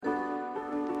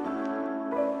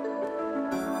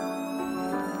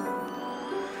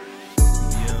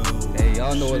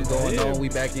Y'all know what's going on. We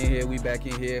back in here.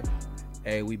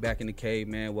 Hey, we back in the cave,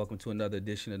 man. Welcome to another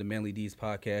edition of the Manly D's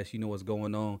podcast. You know what's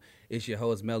going on. It's your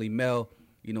host, Melly Mel.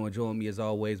 You know, and joining me as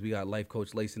always, we got life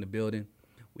coach Lace in the building.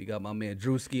 We got my man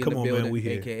Drewski in the building,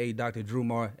 a.k.a. Dr.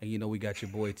 Drewmar. And you know we got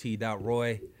your boy T.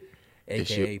 Roy,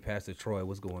 a.k.a. Pastor Troy.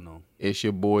 What's going on? It's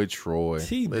your boy Troy. Let's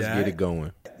get it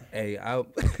going. Hey,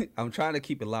 I'm trying to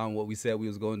keep it loud on what we said we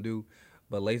was going to do.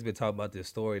 But Lace been talking about this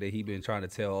story that he been trying to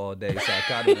tell all day, so I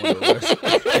kind of want to rush.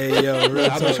 Hey, yo,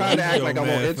 I've been trying to act like I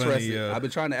won't interested. I've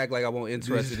been trying to act like I won't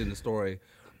interested in the story,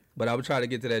 but I was trying to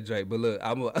get to that joint. But look,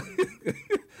 I'm a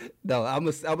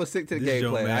stick to the game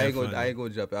plan. I ain't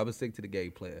gonna jump it. I'm a stick to the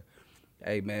game plan.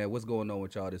 Hey man, what's going on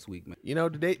with y'all this week, man? You know,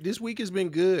 this week has been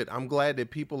good. I'm glad that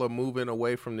people are moving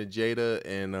away from the Jada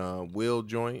and Will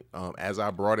joint. As I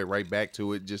brought it right back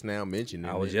to it just now, mentioning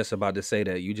I was just about to say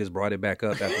that you just brought it back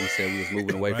up after we said we was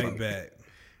moving away from it.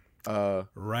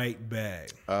 Right back.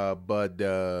 But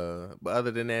other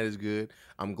than that, it's good.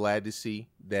 I'm glad to see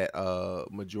that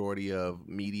majority of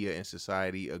media and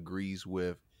society agrees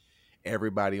with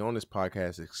everybody on this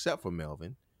podcast except for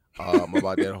Melvin.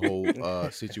 About that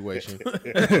whole situation.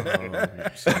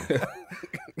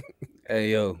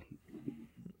 Hey yo,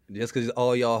 just because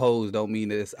all y'all hoes don't mean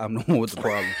this. I'm the one with the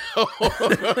problem.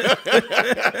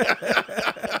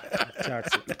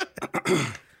 Toxic.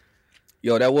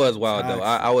 Yo, that was wild though.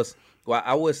 I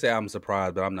would say I'm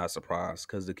surprised, but I'm not surprised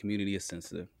because the community is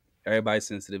sensitive. Everybody's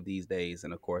sensitive these days,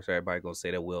 and of course, everybody gonna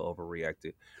say that Will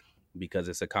overreacted because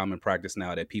it's a common practice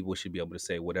now that people should be able to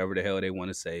say whatever the hell they want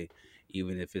to say,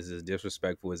 even if it's as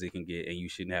disrespectful as it can get, and you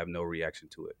shouldn't have no reaction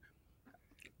to it.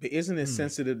 But isn't it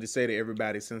sensitive to say that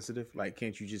everybody's sensitive? Like,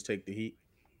 can't you just take the heat?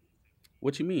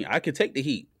 What you mean? I could take the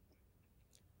heat.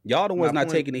 Y'all the ones not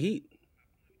taking the heat.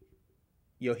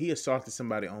 Yo, he assaulted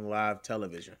somebody on live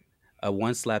television.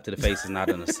 One slap to the face is not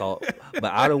an assault, but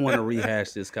I don't want to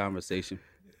rehash this conversation.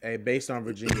 Hey, based on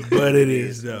Virginia, but it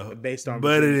is though. Based on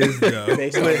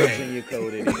Virginia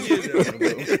code, it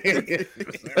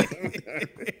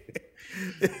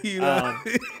is.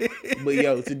 But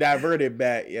yo, to divert it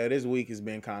back, yo, this week has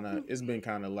been kind of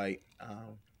light.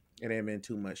 It ain't been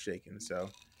too much shaking, so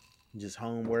just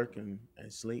homework and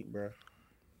sleep, bro.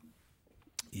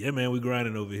 Yeah, man, we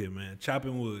grinding over here, man.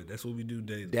 Chopping wood. That's what we do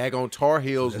daily. Daggone Tar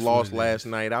Heels lost last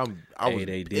night. I was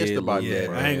pissed about that.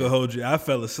 I ain't gonna hold you. I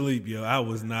fell asleep, yo. I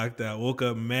was knocked out. Woke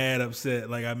up mad upset,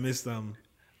 like I missed something.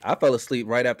 I fell asleep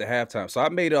right after halftime. So I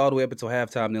made it all the way up until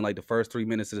halftime. Then like the first 3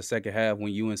 minutes of the second half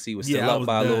when UNC was still up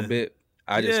by a little bit,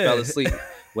 I just fell asleep.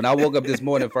 When I woke up this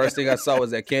morning, first thing I saw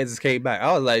was that Kansas came back.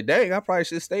 I was like, dang, I probably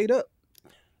should have stayed up.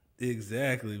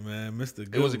 Exactly, man. Mr.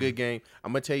 Good. It was a good game.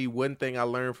 I'm gonna tell you one thing I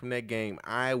learned from that game.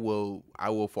 I will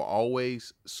for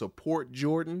always support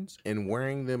Jordans and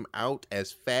wearing them out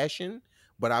as fashion,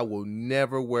 but I will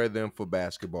never wear them for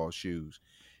basketball shoes.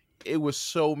 It was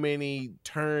so many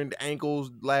turned ankles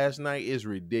last night. It's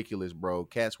ridiculous, bro.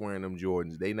 Cats wearing them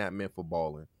Jordans. They not meant for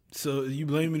balling. So you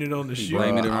blaming it on the shoes?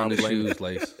 Blaming it on the shoes,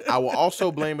 Lace. I will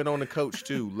also blame it on the coach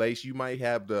too, Lace. You might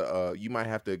have to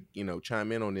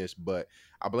chime in on this, but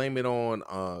I blame it on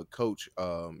Coach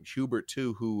Hubert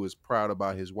too, who was proud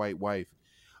about his white wife.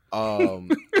 But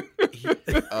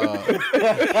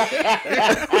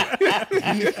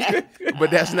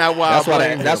that's not why. That's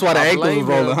why the ankle was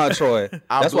rolling, huh, Troy?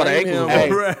 That's why the ankle was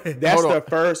rolling. Right. That's the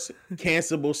first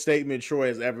cancelable statement Troy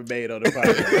has ever made on the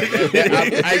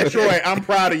podcast. Troy, I'm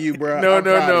proud of you, bro. No.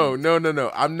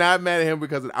 I'm not mad at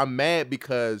him I'm mad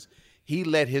because he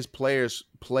let his players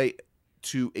play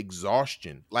to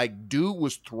exhaustion. Like, dude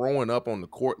was throwing up on the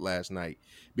court last night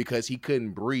because he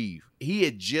couldn't breathe. He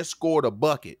had just scored a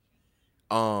bucket,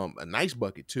 a nice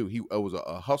bucket too. It was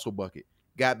a hustle bucket.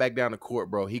 Got back down the court,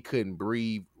 bro. He couldn't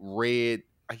breathe. Red,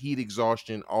 heat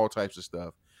exhaustion, all types of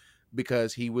stuff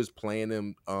because he was playing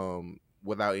them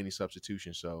without any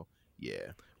substitution. So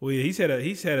yeah. Well, yeah, he's had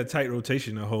a tight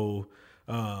rotation the whole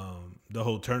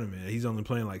tournament. He's only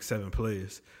playing like 7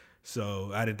 players. So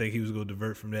I didn't think he was going to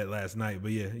divert from that last night.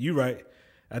 But, yeah, you're right.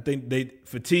 I think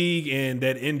fatigue and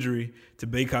that injury to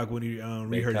Baycock when he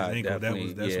re-hurt his ankle,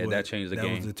 that changed the game.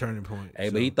 That was the turning point. Hey,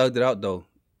 but he thugged it out, though.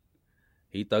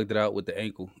 He thugged it out with the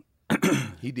ankle.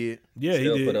 He did. Yeah, he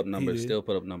did. Still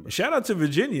put up numbers. Shout out to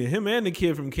Virginia. Him and the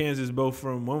kid from Kansas,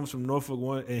 one was from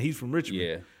Norfolk, and he's from Richmond.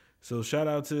 Yeah. So shout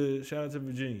out to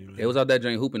Virginia, man. It was out that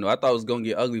joint hooping though. I thought it was gonna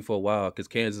get ugly for a while because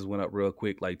Kansas went up real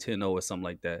quick, like 10-0 or something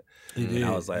like that. And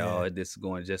I was like, oh, this is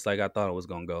going just like I thought it was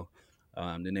gonna go.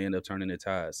 Then they ended up turning the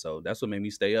tide. So that's what made me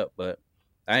stay up. But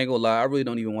I ain't gonna lie, I really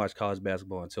don't even watch college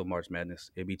basketball until March Madness.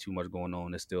 It'd be too much going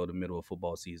on. It's still the middle of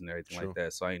football season and everything like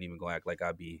that. So I ain't even gonna act like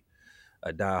I be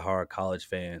a diehard college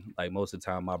fan. Like most of the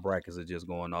time, my brackets are just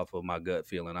going off of my gut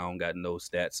feeling. I don't got no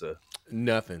stats or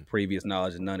Nothing. previous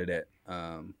knowledge, none of that.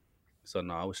 So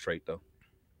no, I was straight though.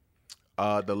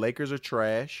 The Lakers are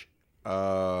trash.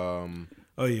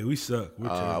 Oh yeah, we suck. We're We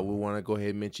terrible. want to go ahead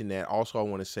and mention that. Also, I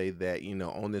want to say that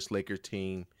on this Lakers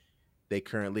team, they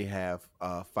currently have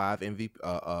 5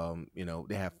 MVP.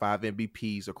 They have 5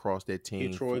 MVPs across their team.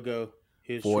 Here Troy go.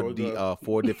 Here's Four Troy go.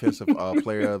 4 defensive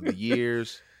player of the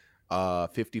years,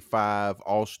 55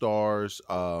 All-Stars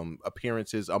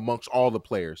appearances amongst all the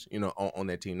players, on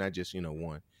that team, not just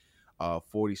one.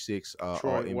 46 Troy,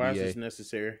 All-NBA. why is this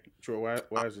necessary? Troy,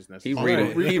 why is this He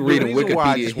necessary? reading reason why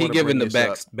I Wikipedia. just He wanna giving bring the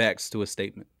this up. backs to a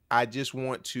statement. I just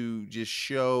want to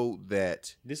show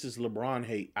that This is LeBron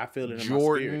hate. I feel it in my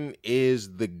Jordan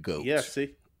is the GOAT. spirit. Yeah,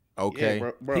 see? Okay.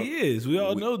 Yeah, bro. He is. We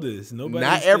all know this. Nobody.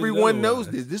 Not says everyone knows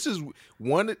otherwise. this. This is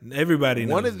one. Everybody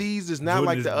knows One of it. these is not Jordan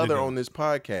like is the other GOAT. on this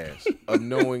podcast of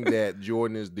knowing that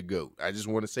Jordan is the GOAT. I just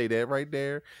want to say that right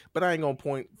there. But I ain't gonna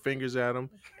point fingers at him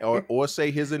or say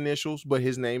his initials, but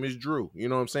his name is Drew. You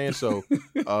know what I'm saying? So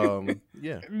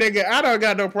yeah. Nigga, I don't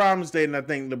got no problem stating I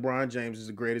think LeBron James is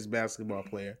the greatest basketball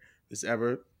player that's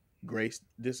ever graced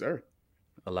this earth.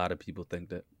 A lot of people think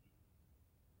that.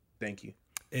 Thank you.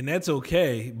 And that's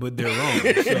okay, but they're wrong.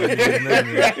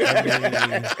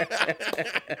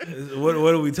 So,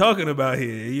 what are we talking about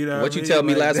here? What you tell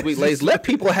me last week, Lace? Let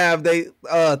people have their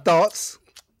thoughts.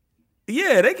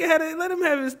 Yeah, they can have it. Let him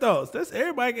have his thoughts. That's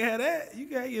everybody can have that. You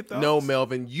got your thoughts. No,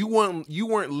 Melvin, you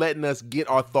weren't letting us get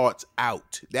our thoughts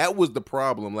out. That was the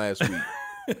problem last week.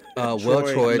 Well,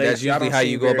 Troy, Lace, that's y'all usually don't how seem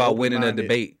you go very about winning a open-minded.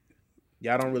 debate.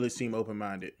 Y'all don't really seem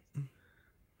open-minded.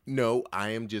 No, I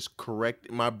am just correct.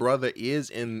 My brother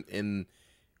is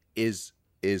is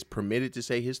permitted to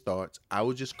say his thoughts. I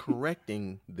was just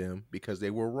correcting them because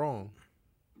they were wrong.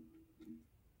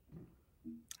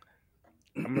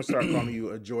 I'm gonna start calling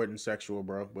you a Jordan sexual,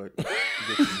 bro. But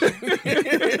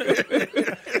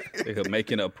They're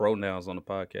making up pronouns on the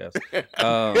podcast.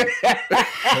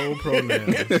 Whole pronouns.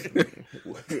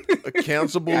 A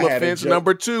cancelable I had a offense joke.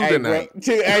 number 2 hey, tonight.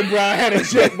 bro, I had a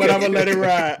joke, but I'm gonna let it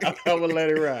ride. I'm gonna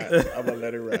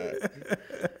let it ride.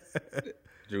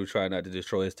 Drew tried not to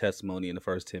destroy his testimony in the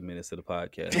first 10 minutes of the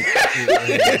podcast. There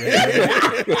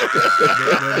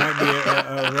might be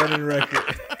a running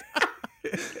record.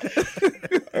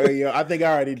 Oh yeah, I think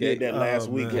I already did that last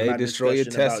week. man. With Okay, my destroy your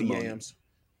discussion about testimony. yams.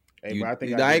 Hey, You, bro, I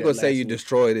think I did ain't that gonna say last you week.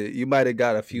 destroyed it. You might have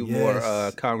got a few more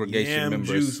Yes. congregation Yam members.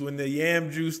 juice. When the yam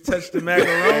juice touched the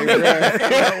macaroni,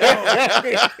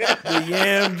 the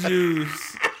yam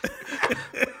juice.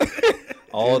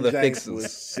 All the Them Janks was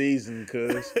fixes. seasoned,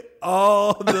 cuz.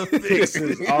 All the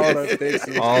Fixes, all the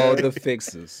fixes. All cuz. the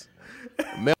fixes.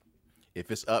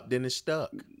 If it's up, then it's stuck.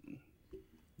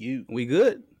 We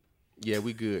good? Yeah,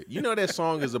 we good. You know that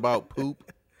song is about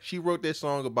poop. She wrote that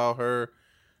song about her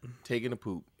taking a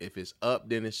poop. If it's up,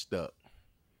 then it's stuck.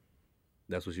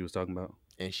 That's what she was talking about.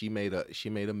 And she made a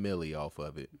milli off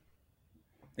of it.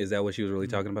 Is that what she was really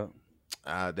talking about?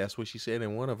 That's what she said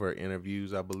in one of her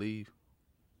interviews, I believe.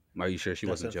 Are you sure she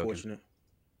That's wasn't joking? unfortunate.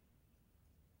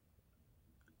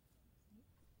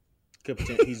 Could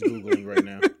pretend he's Googling right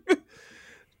now.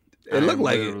 It looked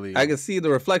like literally- it. I can see the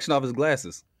reflection off his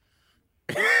glasses.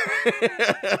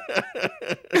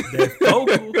 That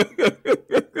focal.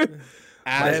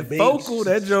 Eyes That big. focal.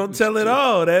 That don't tell it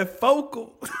all. That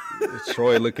focal.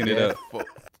 Troy looking it up.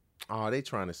 Oh, they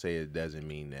trying to say it doesn't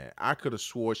mean that. I could have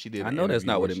swore she did. I an know that's interview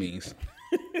not what where it she- means.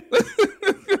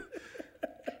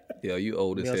 Yo, you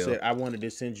old as Mel hell. said, I wanted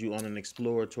to send you on an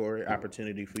exploratory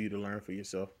opportunity for you to learn for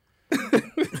yourself.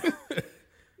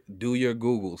 Do your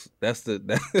Googles. That's the.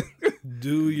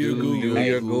 Do your Do Google. your Hey,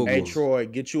 Googles. Hey, Troy,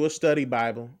 get you a study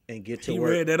Bible and get to He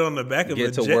work. read that on the back of Get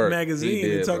a to Jet work. magazine He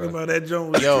did, and talking bro. about that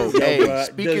joint was Yo, true. hey, Does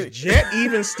speaking. Jet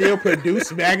even still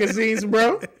produce magazines,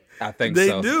 bro? I think They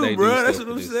so. do, bro. That's still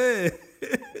what I'm produce. saying.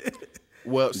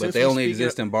 Well, But since they we only speaking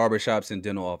exist in barbershops and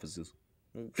dental offices.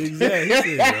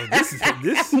 Exactly. He said,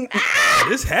 "Yo,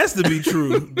 this has to be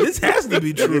true. This has to be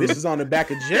Yeah, true. this is on the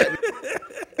back of Jet.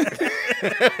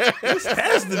 This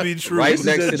has to be true. Right This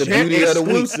next is to a the Jet beauty of the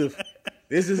week. exclusive.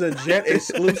 This is a Jet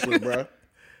exclusive, bro.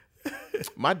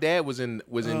 my dad was in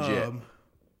Jet.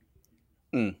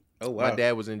 Oh wow. My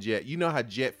dad was in Jet. You know how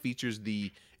Jet features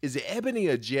is it Ebony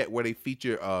or Jet where they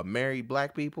feature married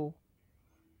black people?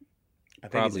 I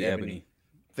think Probably it's Ebony.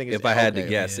 I think it's If I had to okay.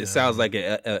 guess, Yeah. it sounds like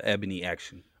a Ebony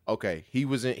action. Okay, he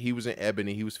was in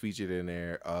Ebony. He was featured in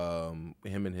there.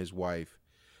 Him and his wife.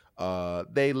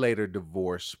 They later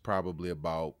divorced, probably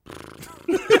about.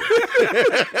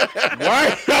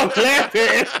 Why y'all laughing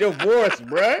at divorce,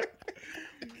 bro?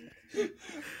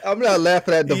 I'm not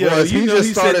laughing at Yo, divorce. you He know just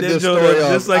he started said that this joke story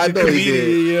just off. like I a know he comedian,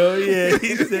 did. yo. Yeah,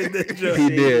 he said that joke. He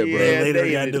did, bro. They later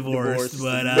they got ended divorced,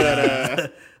 but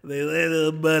but they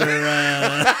later, but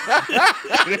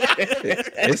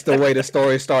It's the way the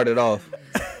story started off.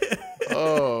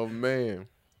 Oh man.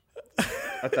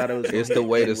 I thought it was. It's the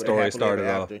way the story started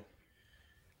off.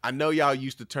 I know y'all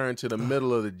used to turn to the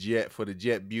middle of the jet for the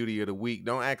jet beauty of the week.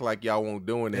 Don't act like y'all weren't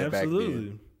doing that back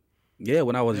then. Yeah,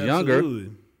 when I was younger.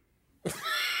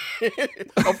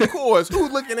 Of course.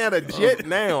 Who's looking at a jet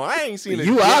now? I ain't seen a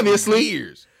You jet obviously. in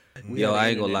years. Yo, I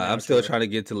ain't gonna lie. I'm still trying to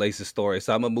get to Lace's story,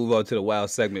 so I'm gonna move on to the wild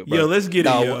segment, bro. Yo, let's get it,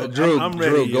 yo. Drew, I'm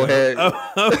ready, Drew, go ahead.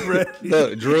 I'm ready.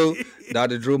 Look, Drew,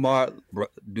 Dr. Drew Marr,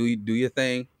 do your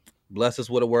thing. Bless us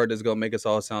with a word that's gonna make us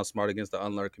all sound smart against the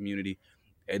unlearned community,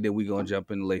 and then we gonna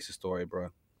jump into Lace's story,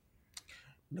 bro.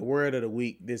 The word of the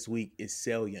week this week is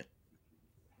salient.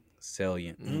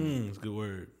 Salient. It's a good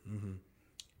word. Mm-hmm.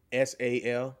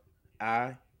 SALIENT.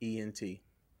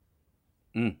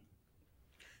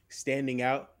 Standing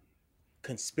out,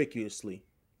 conspicuously,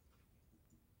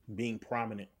 being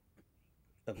prominent,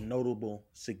 of notable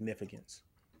significance.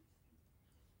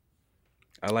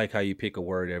 I like how you pick a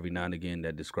word every now and again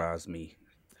that describes me.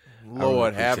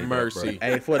 Lord have appreciate mercy.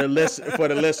 Hey, for the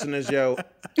listeners, yo,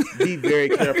 be very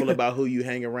careful about who you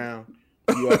hang around.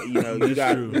 You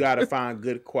got to find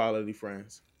good quality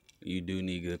friends. You do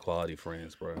need good quality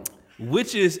friends, bro.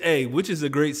 Which is a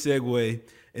great segue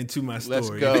into my story.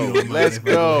 Let's go. Let's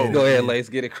go. Go ahead, Lace.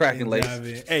 Get it cracking,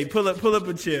 Lace. Hey, pull up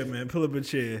a chair, man. Pull up a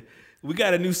chair. We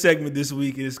got a new segment this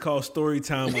week, and it's called Story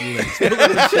Time with Lace. Pull up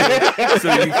a chair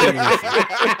so you can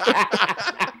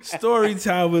listen. Story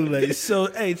Time with Lace.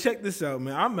 So, hey, check this out,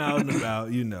 man. I'm out and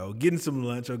about, getting some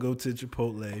lunch. I'll go to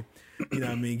Chipotle,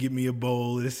 get me a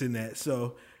bowl, this and that.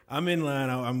 So I'm in line.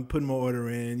 I'm putting my order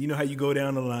in. You know how you go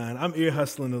down the line. I'm ear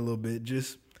hustling a little bit,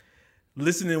 just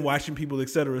listening, watching people,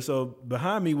 etc. So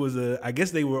behind me was I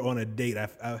guess they were on a date.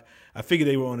 I figured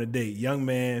they were on a date. Young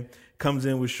man comes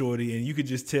in with shorty, and you could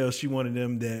just tell she one of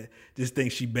them that just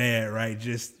thinks she bad, right?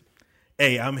 Just,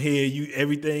 hey, I'm here.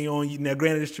 Everything on you. Now,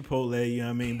 granted, it's Chipotle, you know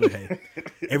what I mean? But hey,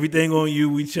 everything on you.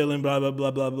 We chilling, blah, blah, blah,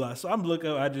 blah, blah. So I'm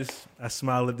looking up. I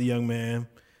smile at the young man,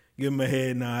 give him a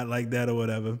head nod like that or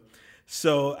whatever.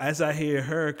 So as I hear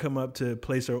her come up to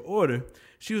place her order,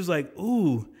 she was like,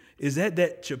 ooh, is that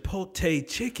Chipotle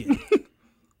chicken?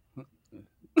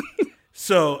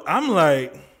 So I'm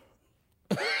like,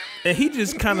 and he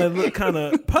just kind of looked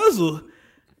puzzled.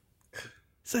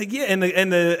 It's like, yeah, and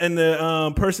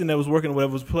the person that was working or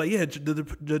whatever was like, yeah,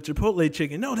 the Chipotle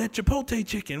chicken. No, that Chipotle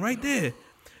chicken right there.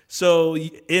 So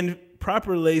in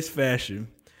proper Lace fashion,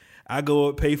 I go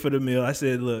up, pay for the meal. I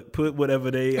said, look, put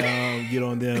whatever they get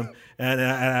on them. And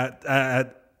I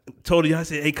told her, I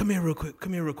said, hey, come here real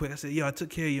quick. I said, yo, I took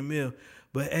care of your meal.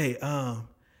 But hey,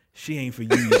 she ain't for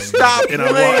you. Stop and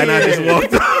playing. I just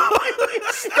walked off.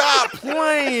 Stop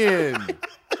playing.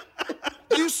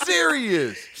 You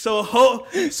serious? So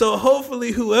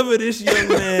hopefully whoever this young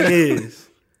man is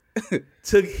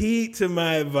took heed to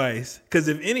my advice. Because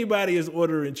if anybody is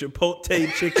ordering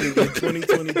Chipotle chicken in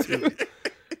 2022,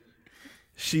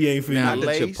 she ain't for now, you.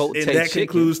 Lace, and that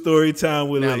concludes Story Time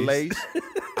with now, Lace.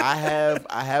 I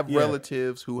have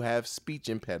relatives who have speech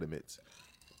impediments.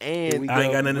 And I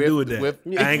ain't got nothing to do with that.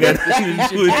 I ain't got nothing to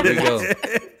do with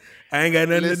that. I ain't got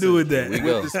nothing to do with that. With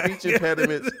the speech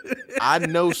impediments, I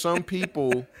know some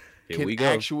people can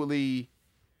actually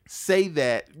say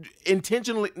that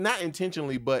intentionally, not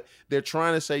intentionally, but they're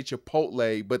trying to say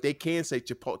Chipotle, but they can say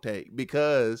Chipotle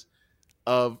because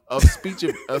of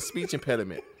speech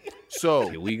impediment. So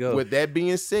here we go. With that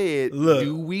being said, look,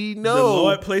 do we know the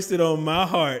Lord placed it on my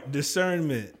heart?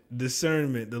 Discernment.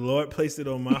 The Lord placed it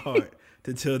on my heart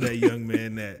to tell that young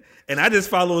man that. And I just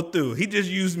followed through. He just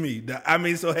used me. I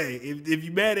mean, so hey, if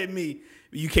you mad at me,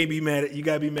 you can't be mad at, you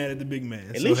gotta be mad at the big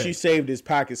man. At least you saved his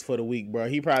pockets for the week, bro.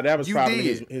 That was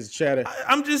probably his cheddar.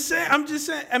 I'm just saying.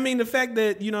 I mean, the fact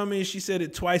that, you know what I mean, she said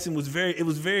it twice and was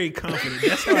very confident.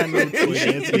 That's how I know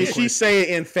Did she say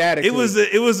it emphatically?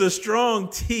 It was a strong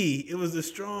T. It was a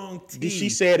strong T. Did she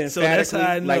say it emphatically? So that's how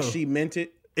I know. Like she meant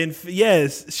it? And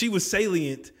yes, she was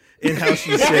salient in how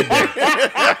she said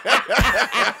that.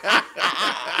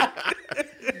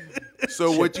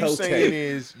 So what you're saying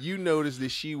is you noticed that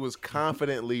she was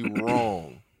confidently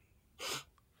wrong.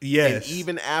 Yes. And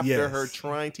even after her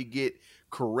trying to get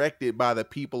corrected by the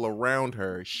people around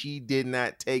her, she did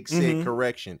not take said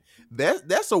correction.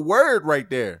 That's a word right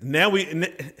there. Now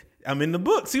I'm in the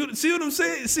book. See what I'm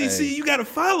saying? See, you gotta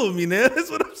follow me now.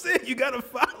 That's what I'm saying. You gotta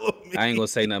follow me. I ain't gonna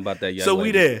say nothing about that young lady. So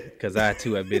we there. Because I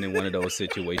too have been in one of those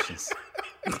situations.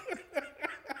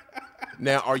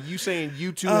 Now, are you saying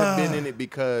you two have been in it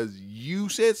because you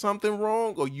said something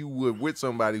wrong, or you were with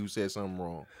somebody who said something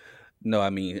wrong? No,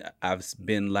 I mean, I've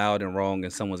been loud and wrong,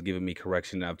 and someone's giving me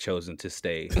correction, and I've chosen to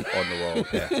stay on the wrong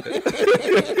path.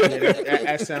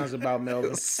 That sounds about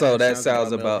Melvin. So that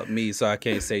sounds about me, so I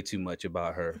can't say too much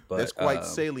about her. But That's quite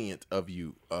salient of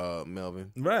you,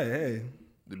 Melvin. Right, hey.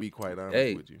 To be quite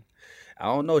honest with you. I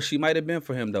don't know. She might have been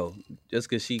for him, though. Just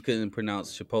because she couldn't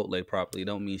pronounce Chipotle properly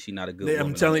don't mean she's not a good woman.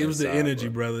 I'm telling you, it was the energy,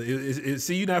 brother.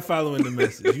 See, you're not following the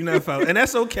message. You're not following, and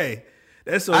that's okay.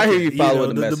 That's okay. I hear you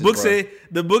following the message,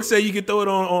 the book say you can throw it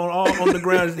on the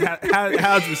ground.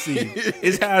 How it's received.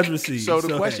 It's how it's received. So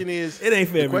the question is, it ain't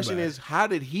fair. The question is, how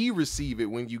did he receive it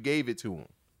when you gave it to him?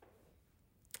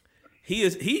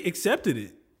 He accepted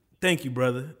it. Thank you,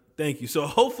 brother. Thank you. So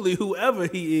hopefully, whoever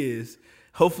he is,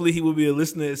 hopefully he will be a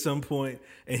listener at some point,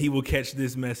 and he will catch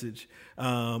this message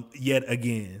yet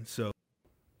again. So.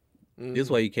 This is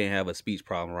why you can't have a speech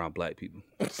problem around black people.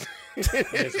 That's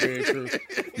very true.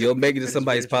 You'll make it to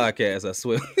somebody's podcast, I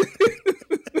swear.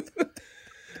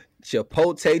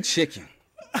 Chipotle chicken.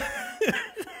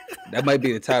 That might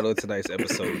be the title of tonight's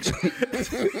episode.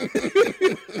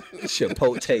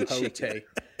 Chipotle chicken.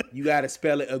 You got to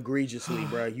spell it egregiously,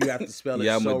 bro. You have to spell it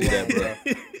I'm so gonna do wrong, that, bro. I'm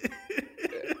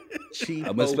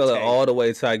going to Chipotle. spell it all the way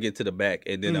until I get to the back,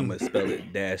 and then I'm going to spell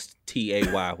it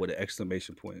 -TAY with an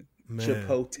exclamation point. Man.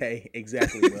 Chipotle,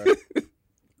 exactly, bro.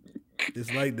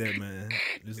 It's like that, man.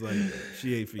 It's like that.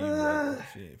 She ain't for you, brother.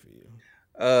 She ain't for you.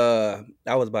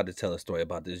 I was about to tell a story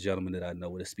about this gentleman that I know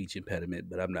with a speech impediment,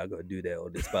 but I'm not going to do that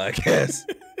on this podcast.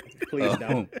 Please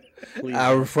don't. Please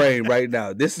I don't. refrain right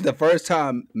now. This is the first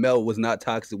time Mel was not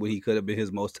toxic when he could have been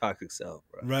his most toxic self,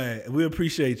 bro. Right. We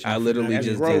appreciate you. I literally That's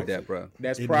just growth. did that, bro.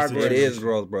 That's It is progress. It is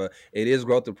growth, bro. It is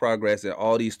growth and progress, and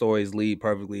all these stories lead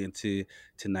perfectly into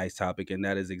tonight's topic, and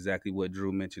that is exactly what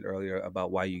Drew mentioned earlier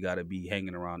about why you got to be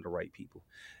hanging around the right people.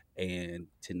 And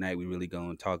tonight we really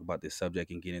going to talk about this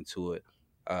subject and get into it,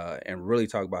 and really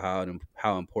talk about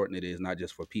how important it is, not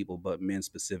just for people, but men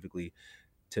specifically,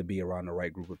 to be around the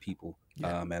right group of people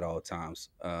at all times.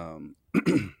 I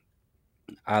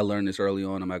learned this early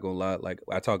on. I'm not gonna lie. Like,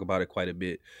 I talk about it quite a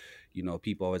bit. You know,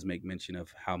 people always make mention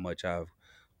of how much I've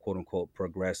quote unquote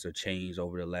progressed or changed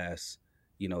over the last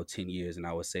 10 years, and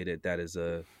I would say that is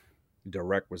a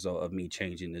direct result of me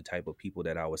changing the type of people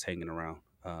that I was hanging around.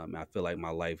 I feel like my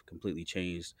life completely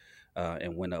changed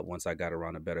and went up once I got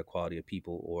around a better quality of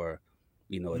people, or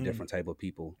a different type of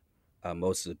people.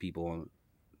 Most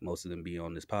of them be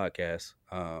on this podcast,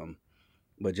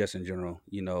 but just in general,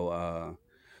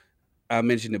 I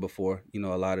mentioned it before. A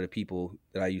lot of the people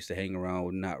that I used to hang around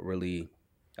were not really,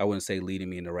 I wouldn't say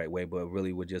leading me in the right way, but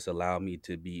really would just allow me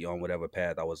to be on whatever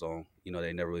path I was on.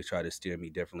 They never really tried to steer me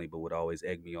differently, but would always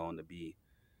egg me on to be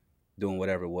doing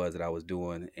whatever it was that I was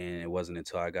doing. And it wasn't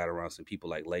until I got around some people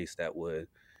like Lace that would,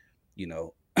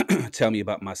 tell me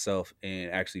about myself and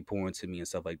actually pour into me and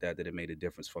stuff like that, that it made a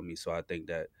difference for me. So I think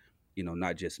that,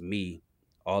 not just me,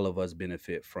 all of us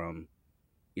benefit from,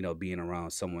 being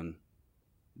around someone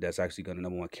that's actually going to,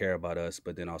 number one, care about us,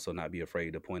 but then also not be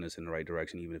afraid to point us in the right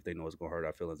direction, even if they know it's going to hurt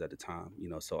our feelings at the time.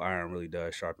 So iron really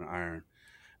does sharpen iron.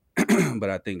 But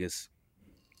I think it's,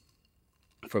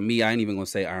 for me, I ain't even going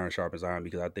to say iron sharpens iron,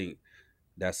 because I think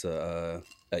that's a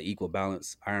equal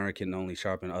balance. Iron can only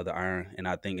sharpen other iron. And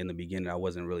I think in the beginning, I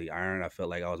wasn't really iron. I felt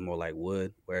like I was more like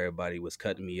wood, where everybody was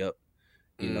cutting me up,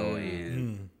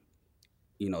 and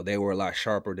they were a lot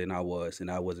sharper than I was,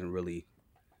 and I wasn't really,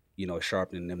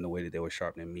 sharpening them the way that they were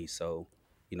sharpening me. So,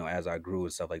 as I grew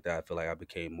and stuff like that, I feel like I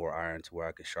became more iron to where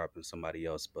I could sharpen somebody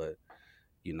else. But,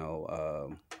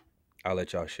 I'll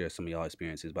let y'all share some of y'all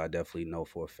experiences, but I definitely know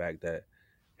for a fact that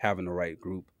having the right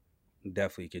group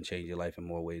definitely can change your life in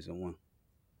more ways than one.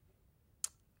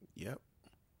 Yep.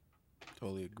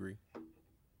 Totally agree.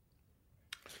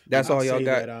 That's all y'all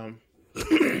got. That,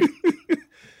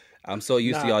 I'm so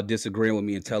used to y'all disagreeing with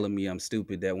me and telling me I'm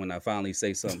stupid that when I finally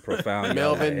say something profound,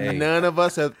 Melvin, like, hey, none of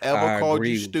us have ever called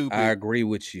you stupid. I agree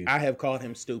with you. I have called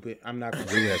him stupid. I'm not going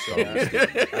You to have called him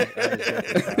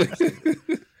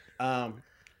stupid.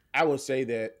 I would say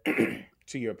that,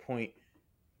 to your point,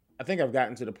 I think I've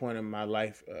gotten to the point in my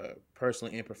life,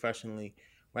 personally and professionally,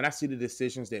 when I see the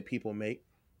decisions that people make,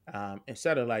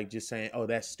 instead of like just saying, "Oh,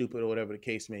 that's stupid," or whatever the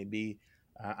case may be,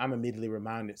 I'm immediately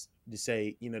reminded to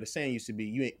say, the saying used to be,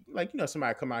 you ain't like,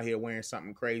 somebody come out here wearing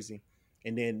something crazy,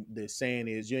 and then the saying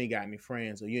is, you ain't got any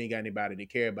friends, or you ain't got anybody to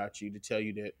care about you to tell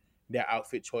you that their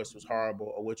outfit choice was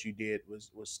horrible or what you did was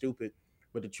stupid.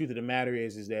 But the truth of the matter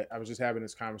is that I was just having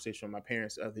this conversation with my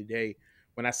parents the other day.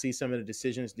 When I see some of the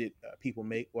decisions that people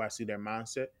make, or I see their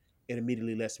mindset, it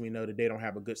immediately lets me know that they don't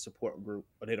have a good support group,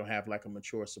 or they don't have like a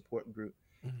mature support group.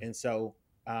 And so,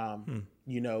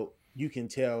 you can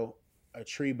tell a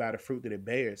tree by the fruit that it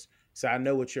bears. So I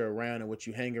know what you're around and what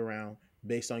you hang around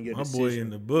based on your My boy in decision.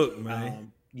 the book,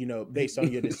 man. Based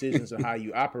on your decisions and how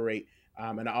you operate.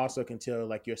 And I also can tell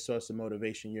like your source of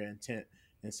motivation, your intent.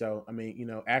 And so,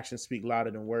 actions speak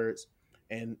louder than words.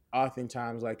 And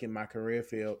oftentimes, like in my career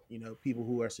field, people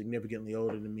who are significantly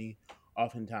older than me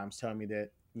oftentimes tell me that,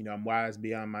 I'm wise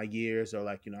beyond my years, or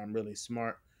like, I'm really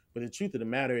smart. But the truth of the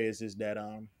matter is that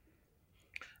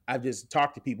I've just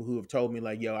talked to people who have told me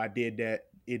like, yo, I did that.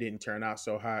 It didn't turn out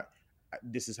so hot.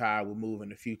 This is how I would move in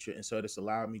the future. And so this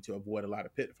allowed me to avoid a lot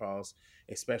of pitfalls,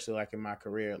 especially like in my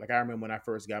career. Like I remember when I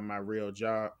first got my real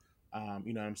job,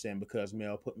 you know what I'm saying? Because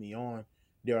Mel put me on,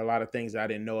 there are a lot of things I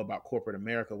didn't know about corporate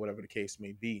America, whatever the case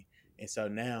may be. And so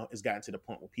now it's gotten to the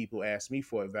point where people ask me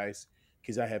for advice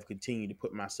because I have continued to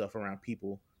put myself around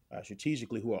people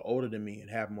strategically who are older than me and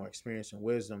have more experience and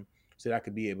wisdom, so that I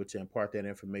could be able to impart that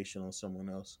information on someone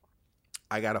else.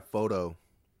 I got a photo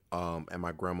at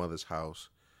my grandmother's house.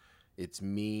 It's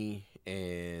me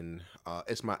and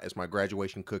it's my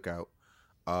graduation cookout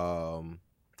from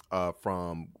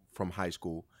high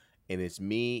school, and it's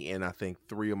me and I think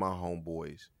three of my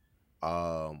homeboys.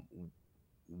 Um,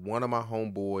 One of my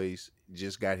homeboys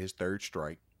just got his third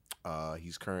strike.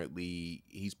 He's probably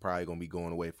gonna be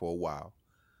going away for a while.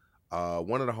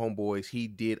 One of the homeboys, he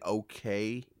did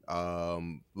okay,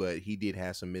 but he did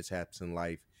have some mishaps in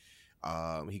life.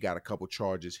 He got a couple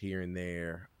charges here and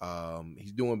there.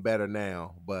 He's doing better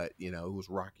now, but it was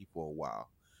rocky for a while.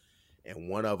 And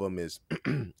one of them is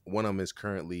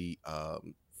currently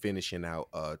finishing out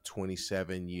a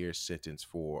 27-year sentence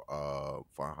for a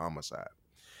homicide.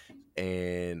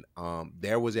 And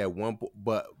there was at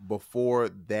but before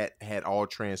that had all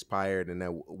transpired and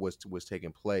that was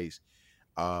taking place,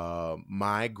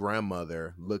 my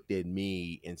grandmother looked at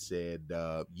me and said,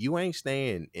 "You ain't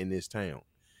staying in this town,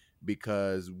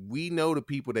 because we know the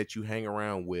people that you hang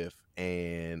around with,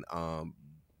 and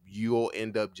you'll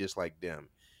end up just like them."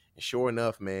 And sure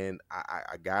enough, man,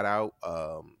 I got out.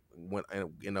 When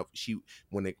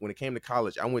it came to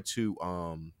college, I went to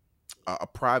a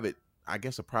private, I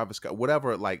guess a private school,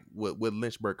 whatever, like what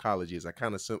Lynchburg College is. I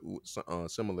kind of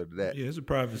similar to that. Yeah, it's a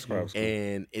private school.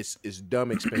 And it's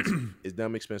dumb expensive. It's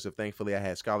dumb expensive. Thankfully, I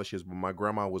had scholarships, but my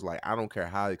grandma was like, "I don't care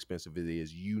how expensive it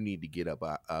is. You need to get up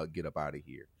out of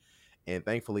here." And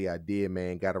thankfully I did,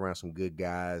 man. Got around some good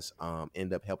guys.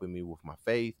 End up helping me with my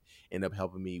faith. End up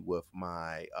helping me with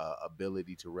my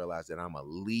ability to realize that I'm a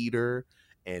leader.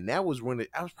 And that was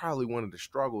probably one of the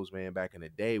struggles, man, back in the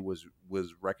day, was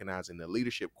recognizing the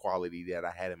leadership quality that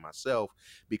I had in myself,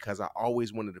 because I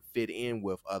always wanted to fit in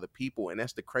with other people. And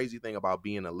that's the crazy thing about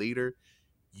being a leader.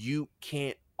 You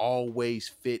can't always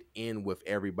fit in with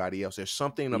everybody else. There's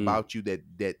something about you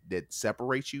that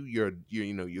separates you.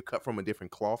 You're cut from a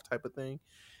different cloth type of thing.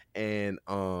 And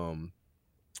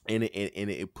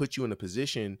it puts you in a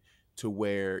position to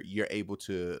where you're able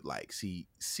to like see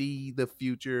the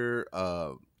future,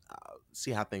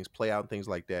 see how things play out and things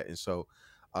like that. And so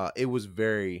it was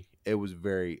very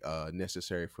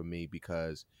necessary for me,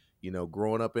 because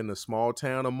growing up in the small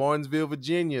town of Martinsville,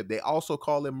 Virginia, they also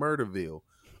call it Murderville.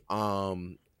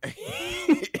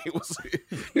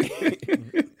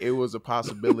 It was a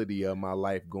possibility of my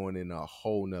life going in a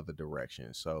whole nother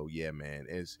direction. So yeah, man,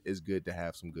 it's good to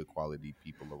have some good quality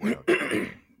people around you.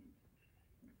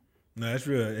 No, that's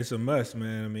real. It's a must,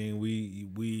 man. I mean,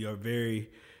 we are very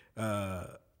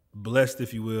blessed,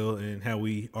 if you will, in how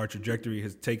our trajectory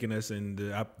has taken us, and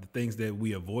the things that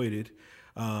we avoided.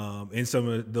 And some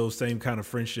of those same kind of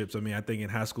friendships. I mean, I think in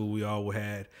high school we all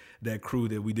had that crew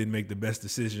that we didn't make the best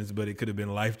decisions, but it could have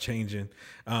been life changing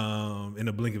in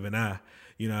a blink of an eye.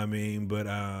 You know what I mean? But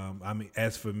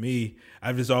as for me,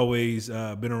 I've just always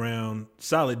been around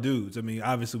solid dudes. I mean,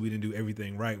 obviously we didn't do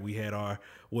everything right. We had our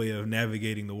way of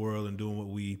navigating the world and doing what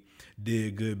we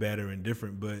did, good, bad, or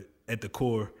indifferent. But at the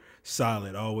core,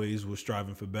 solid. Always was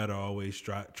striving for better. Always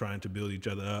trying to build each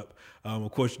other up.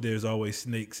 Of course, there's always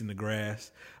snakes in the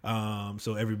grass,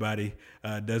 so everybody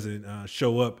doesn't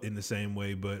show up in the same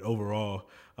way. But overall,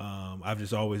 I've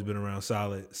just always been around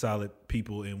solid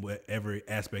people in whatever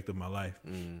aspect of my life.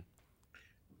 And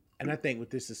I think with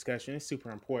this discussion, it's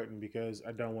super important, because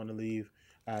I don't want to leave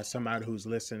somebody who's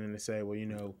listening to say,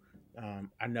 well,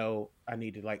 I know I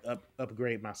need to like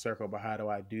upgrade my circle, but how do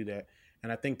I do that?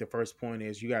 And I think the first point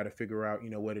is you got to figure out,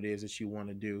 what it is that you want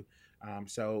to do.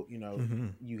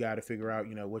 You got to figure out,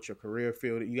 what your career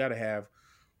field. You got to have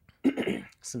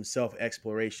some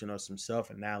self-exploration or some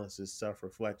self-analysis,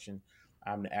 self-reflection,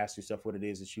 to ask yourself what it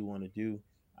is that you want to do.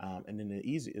 And then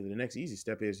the next easy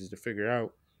step is to figure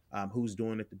out who's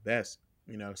doing it the best.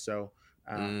 So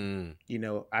I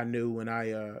knew when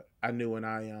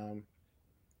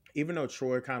even though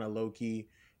Troy kind of low key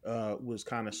was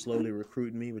kind of slowly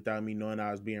recruiting me without me knowing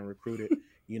I was being recruited.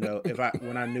 If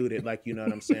when I knew that, like,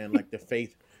 what I'm saying, like the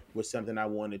faith was something I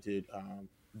wanted to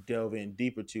delve in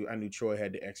deeper to. I knew Troy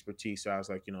had the expertise, so I was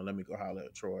like, let me go holler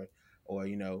at Troy. Or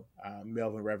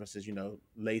Melvin references,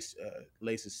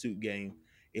 Lace's suit game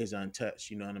is untouched.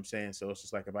 You know what I'm saying? So it's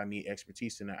just like if I need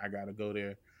expertise in that, I gotta go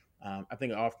there. I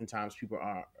think oftentimes people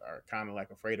are kind of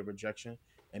like afraid of rejection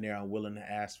and they're unwilling to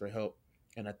ask for help.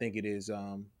 And I think it is.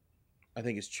 I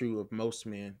think it's true of most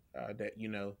men that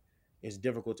it's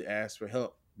difficult to ask for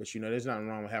help. But there's nothing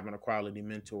wrong with having a quality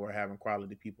mentor or having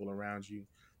quality people around you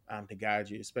to guide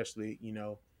you, especially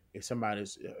if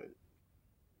somebody's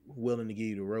willing to give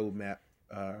you the roadmap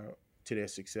to their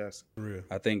success. Real.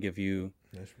 I think if you,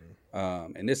 That's real.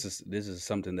 and this is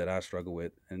something that I struggle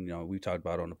with, and we talked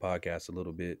about on the podcast a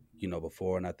little bit,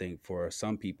 before, and I think for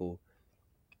some people,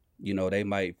 they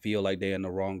might feel like they're in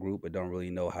the wrong group, but don't really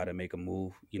know how to make a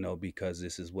move, because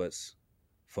this is what's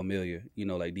familiar,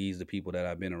 like these the people that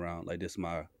I've been around, like this is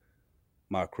my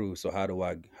crew. So how do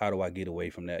I get away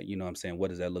from that? You know what I'm saying? What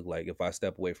does that look like? If I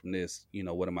step away from this,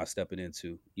 what am I stepping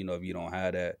into? If you don't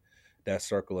have that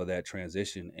circle or that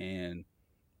transition. And,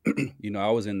 I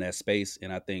was in that space,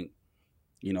 and I think,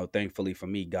 thankfully for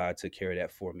me, God took care of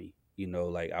that for me.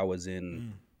 Like I was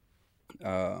in,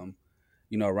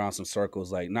 around some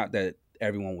circles, like not that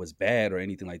everyone was bad or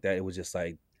anything like that. It was just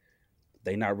like,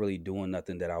 they not really doing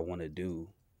nothing that I want to do,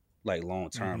 like long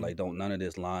term. Like none of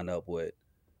this line up with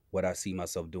what I see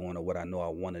myself doing or what I know I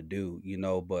want to do,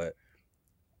 but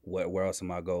where else I'm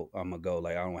gonna go?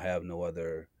 Like I don't have no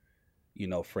other,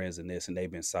 friends in this, and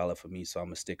they've been solid for me. So I'm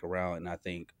gonna stick around. And I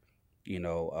think,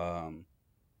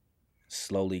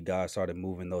 slowly God started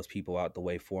moving those people out the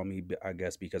way for me, I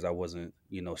guess, because I wasn't,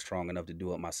 strong enough to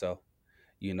do it myself,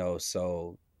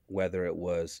 so whether it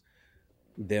was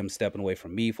them stepping away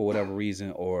from me for whatever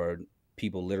reason, or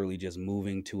people literally just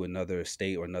moving to another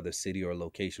state or another city or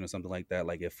location or something like that,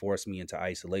 like it forced me into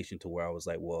isolation to where I was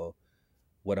like, well,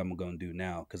 what am I going to do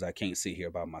now? Because I can't sit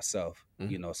here by myself,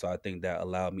 so I think that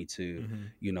allowed me to,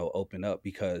 open up,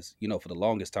 because, for the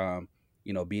longest time,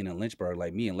 being in Lynchburg,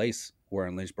 like me and Lace were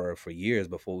in Lynchburg for years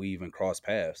before we even crossed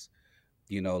paths.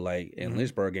 Like in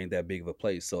Lynchburg ain't that big of a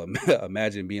place. So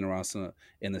imagine being around some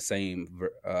in the same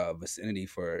vicinity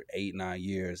for 8-9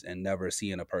 years and never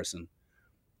seeing a person.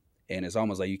 And it's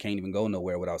almost like you can't even go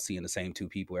nowhere without seeing the same two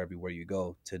people everywhere you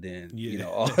go. To then, Right.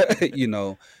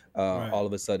 all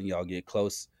of a sudden y'all get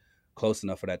close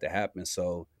enough for that to happen.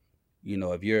 So,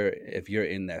 if you're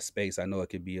in that space, I know it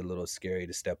could be a little scary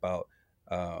to step out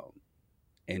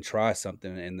and try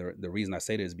something. And the reason I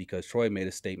say this is because Troy made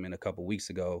a statement a couple weeks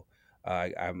ago.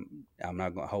 I'm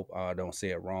not gonna hope I don't say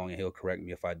it wrong, and he'll correct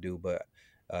me if I do. But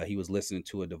he was listening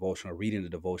to a devotional, reading a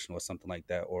devotional, or something like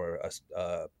that, or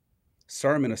a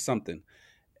sermon or something,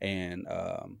 and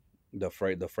the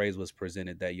phrase was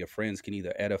presented that your friends can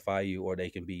either edify you or they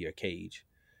can be your cage.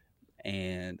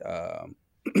 And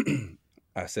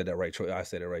I said that right, Troy. I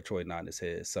said it right. Troy nodded his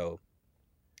head. So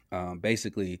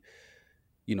basically,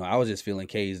 I was just feeling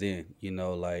caged in.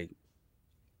 Like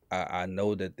I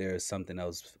know that there's something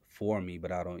else for me,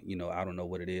 but I don't know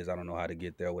what it is. I don't know how to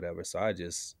get there, whatever. So I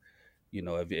just,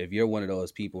 if you're one of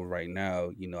those people right now,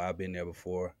 I've been there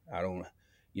before. I don't,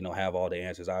 have all the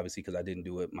answers, obviously, because I didn't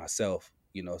do it myself,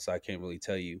 so I can't really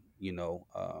tell you,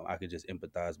 I could just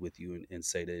empathize with you and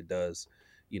say that it does,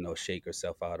 shake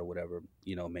yourself out or whatever,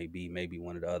 maybe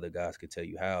one of the other guys could tell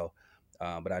you how.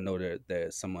 But I know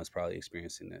that someone's probably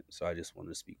experiencing it. So I just wanted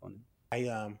to speak on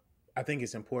it. I think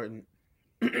it's important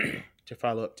to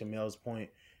follow up to Mel's point,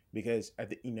 because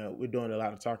we're doing a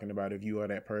lot of talking about if you are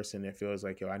that person that feels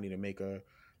like, I need to make a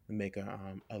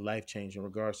life change in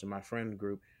regards to my friend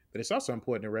group. But it's also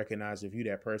important to recognize if you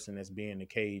that person that's being the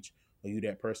cage, or you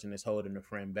that person that's holding a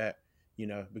friend back.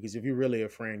 Because if you're really a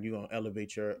friend, you're gonna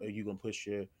elevate you're gonna push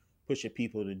your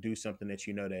people to do something that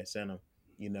that's in them.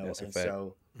 That's a and fact.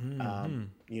 so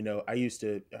I used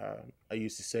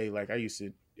to say, like, I used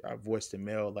to voice to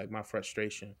Mel like my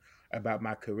frustration about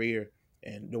my career.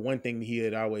 And the one thing he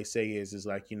would always say is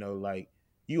like, like,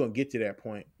 you gonna get to that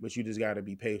point, but you just got to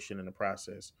be patient in the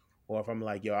process. Or if I'm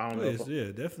like, I don't know.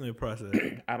 Definitely a process.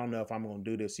 I don't know if I'm gonna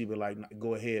do this. He would like,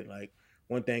 go ahead. Like,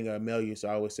 one thing Mel used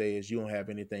to always say is, you don't have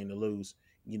anything to lose.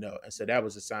 And so that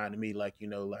was a sign to me, like,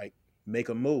 like, make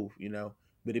a move.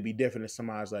 But it'd be different if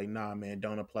somebody's like, nah, man,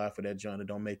 don't apply for that joint, or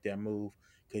don't make that move,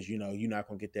 because you're not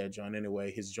gonna get that joint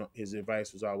anyway. His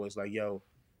advice was always like, yo,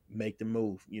 make the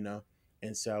move.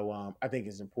 And so I think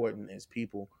it's important as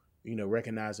people,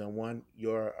 recognizing one,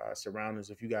 your surroundings.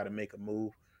 If you got to make a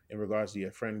move in regards to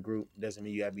your friend group, doesn't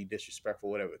mean you got to be disrespectful,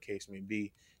 whatever the case may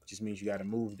be. It just means you got to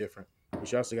move different.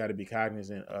 But you also got to be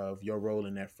cognizant of your role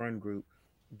in that friend group.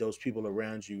 Those people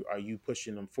around you, are you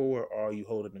pushing them forward or are you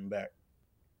holding them back?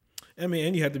 I mean,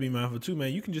 and you have to be mindful too,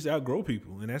 man. You can just outgrow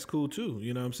people, and that's cool too.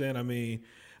 You know what I'm saying? I mean,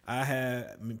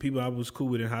 people I was cool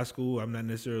with in high school. I'm not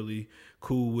necessarily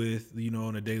cool with,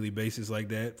 on a daily basis like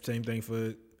that. Same thing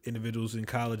for individuals in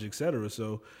college, et cetera.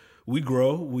 So we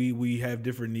grow. We have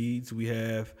different needs. We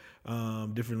have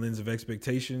different lens of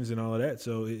expectations and all of that.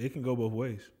 So it can go both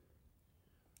ways.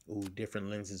 Ooh, different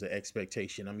lenses of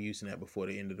expectation. I'm using that before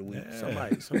the end of the week. Yeah.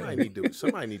 Somebody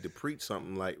need to preach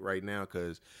something like right now,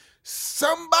 because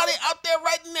somebody out there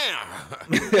right now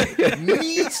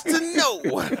needs to know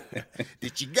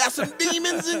that you got some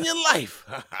demons in your life,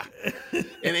 and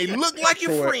they look like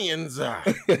your friends, or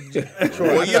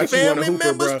your family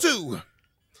members too.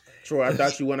 Troy, I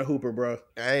thought you want a hooper, bro.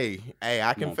 Hey,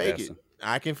 I can fake it.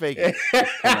 I can fake it.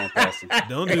 Come on, Pastor.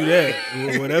 Don't do that.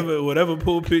 Whatever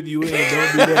pulpit you in,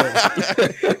 don't do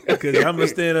that. Because I'm gonna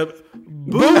stand up.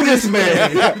 Boo this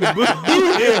man. Boo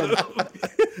him.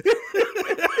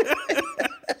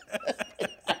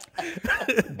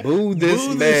 Boo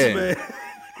this man.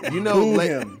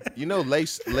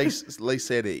 Lace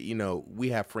said it. We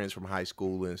have friends from high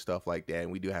school and stuff like that,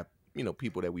 and we do have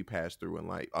people that we pass through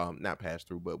and not pass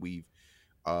through, but we've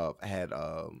had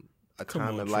a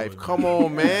time in life. Come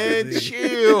on, man,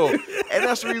 chill. And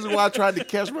that's the reason why I tried to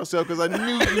catch myself, because I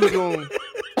knew you were going.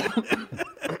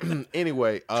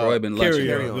 Anyway, Troy been lunching.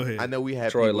 Carry on. I know we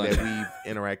have Troy people that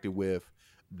we've interacted with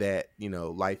that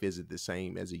life isn't the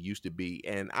same as it used to be,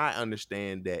 and I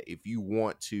understand that if you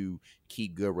want to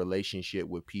keep good relationship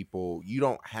with people, you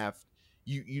don't have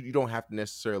to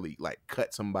necessarily like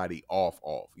cut somebody off.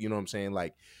 You know what I'm saying?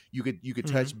 Like you could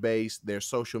touch base. There's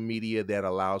social media that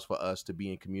allows for us to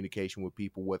be in communication with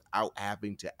people without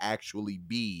having to actually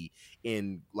be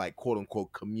in like quote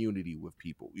unquote community with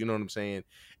people. You know what I'm saying?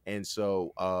 And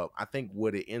so I think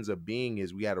what it ends up being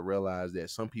is we got to realize that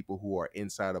some people who are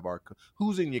inside of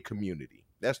who's in your community?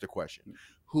 That's the question.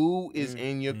 Who is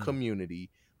in your community?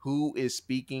 Who is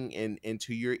speaking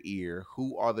into your ear?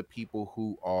 Who are the people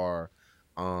who are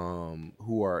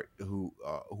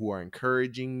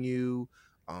encouraging you?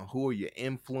 Who are your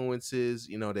influences,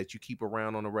 that you keep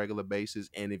around on a regular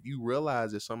basis? And if you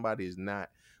realize that somebody is not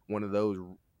one of those,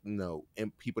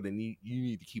 people that you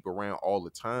need to keep around all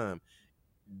the time,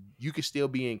 you can still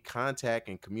be in contact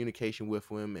and communication with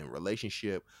them and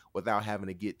relationship without having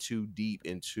to get too deep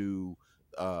into,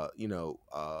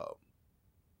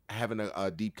 having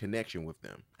a deep connection with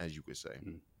them, as you could say.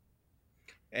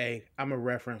 Hey, I'm gonna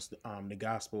reference the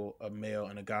Gospel of Mel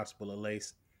and the Gospel of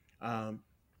Lace. From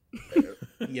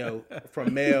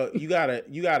Mel, you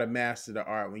gotta master the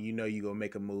art when you gonna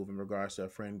make a move in regards to a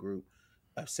friend group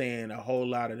of saying a whole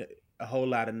lot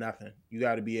of nothing. You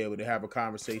got to be able to have a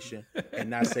conversation and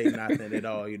not say nothing at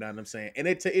all. You know what I'm saying? And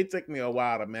it took me a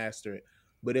while to master it,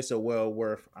 but it's a well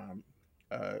worth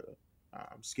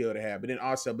skill to have. But then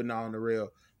also, but not on the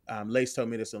real, Lace told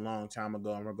me this a long time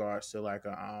ago in regards to like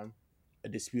a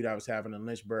dispute I was having in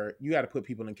Lynchburg. You got to put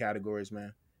people in categories,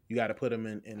 man. You got to put them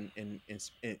in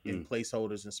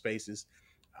placeholders and spaces.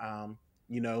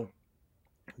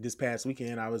 This past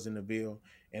weekend I was in the Ville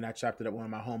and I chopped it up with one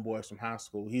of my homeboys from high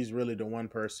school. He's really the one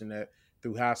person that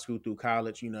through high school, through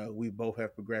college, we both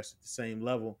have progressed at the same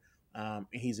level. And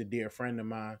he's a dear friend of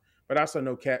mine. But I also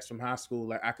know cats from high school.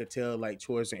 Like I could tell, like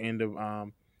towards the end of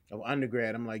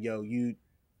undergrad, I'm like, yo, you're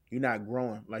not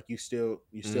growing. Like you still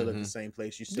at the same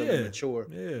place. You still immature.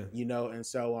 Yeah. And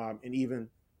so and even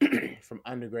from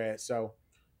undergrad. So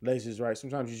Lace is right.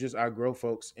 Sometimes you just outgrow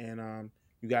folks, and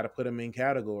you got to put them in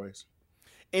categories.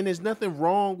 And there's nothing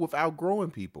wrong with outgrowing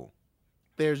people.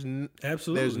 There's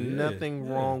nothing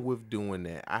wrong with doing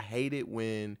that. I hate it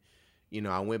when,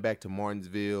 I went back to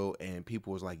Martinsville and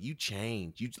people was like, you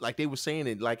changed. You like they were saying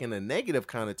it like in a negative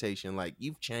connotation, like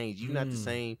you've changed. You're not the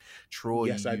same Troy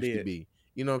you used to be.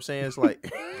 You know what I'm saying? It's like,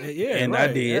 and right.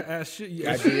 I did. I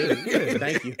did. Yeah,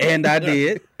 thank you. And I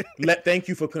did. Thank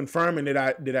you for confirming that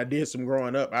I did some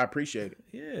growing up. I appreciate it.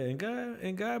 Yeah,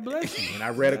 and God bless you. And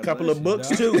I read a couple of books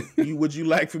too. Would you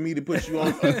like for me to put you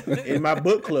on in my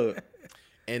book club?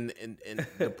 And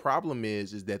the problem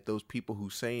is that those people who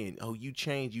saying, "Oh, you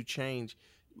change,"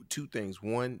 two things: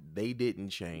 one, they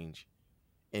didn't change,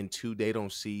 and two, they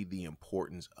don't see the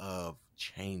importance of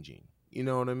changing. You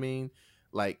know what I mean?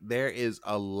 Like there is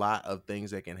a lot of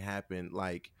things that can happen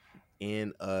like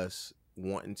in us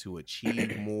wanting to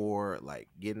achieve more, like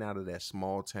getting out of that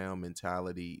small town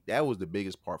mentality. That was the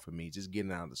biggest part for me, just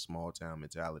getting out of the small town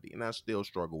mentality. And I still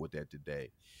struggle with that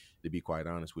today, to be quite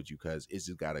honest with you, because it's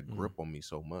just got a grip on me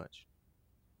so much.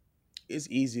 It's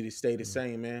easy to stay the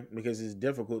same, man, because it's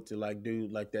difficult to like do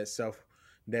like that self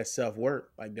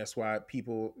work. Like that's why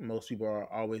most people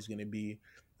are always going to be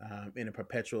in a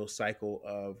perpetual cycle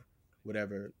of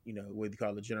whatever, what you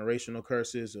call the generational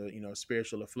curses or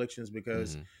spiritual afflictions,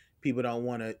 because people don't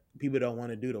want to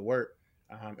do the work.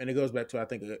 And it goes back to I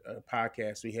think a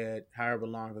podcast we had however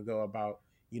long ago about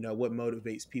what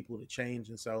motivates people to change.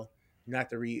 And so not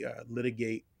to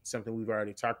litigate something we've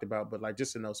already talked about, but like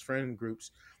just in those friend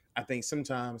groups, I think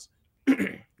sometimes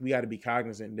we got to be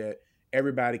cognizant that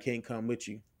everybody can't come with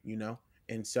you,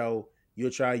 and so you'll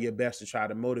try your best to try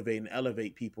to motivate and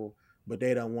elevate people, but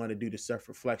they don't want to do the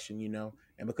self-reflection,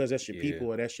 and because that's your people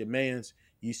or that's your mans,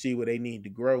 you see where they need to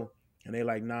grow, and they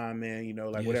like, nah, man,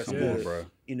 like well, that's good, bro.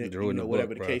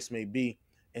 Whatever the case may be.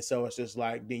 And so it's just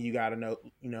like, then you got to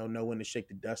know when to shake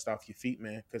the dust off your feet,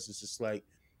 man, because it's just like,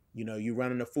 you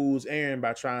running a fool's errand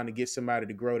by trying to get somebody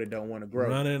to grow that don't want to grow.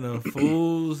 Running a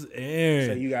fool's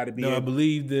errand. So you got to be. I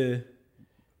believe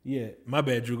my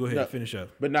bad, Drew. Go ahead, finish up.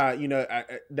 But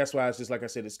that's why it's just like I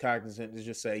said, it's cognizant to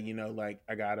just say, like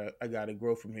I gotta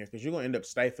grow from here, because you're gonna end up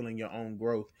stifling your own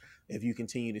growth if you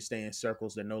continue to stay in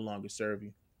circles that no longer serve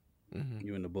you. Mm-hmm.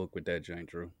 You in the book with that, Jane,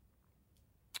 Drew.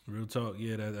 Real talk,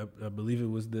 yeah. I believe it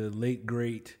was the late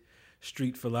great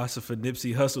street philosopher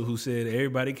Nipsey Hussle who said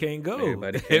everybody can't go.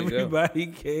 Everybody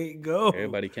can't go.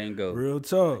 Everybody can't go. Real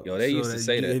talk. Yo, they used to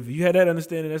say that. If you had that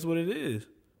understanding, that's what it is.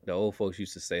 The old folks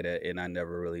used to say that, and I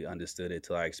never really understood it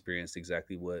till I experienced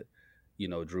exactly what,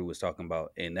 Drew was talking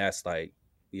about. And that's like,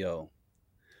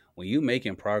 when you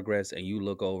making progress and you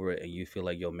look over it and you feel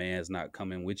like your man's not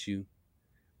coming with you,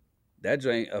 that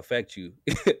joint affect you.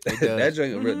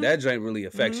 That joint really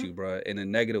affects you, bro, in a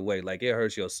negative way. Like it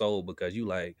hurts your soul because you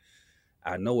like,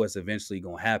 I know it's eventually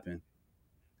gonna happen,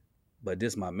 but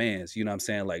this my man's. You know what I'm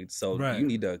saying? Like, so you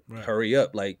need to hurry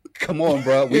up. Like, come on,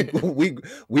 bro.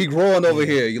 We growing over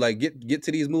here. You like get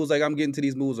to these moves. Like I'm getting to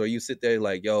these moves, or you sit there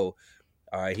like, yo,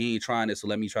 all right, he ain't trying this, so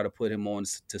let me try to put him on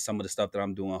to some of the stuff that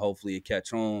I'm doing. Hopefully it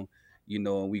catch on,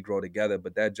 and we grow together.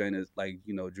 But that joint is like,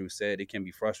 Drew said, it can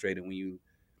be frustrating when you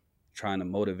trying to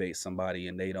motivate somebody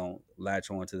and they don't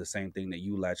latch on to the same thing that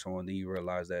you latch on. Then you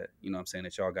realize that,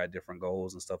 that y'all got different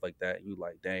goals and stuff like that. And you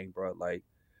like, dang, bro, like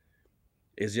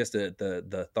it's just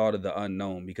the thought of the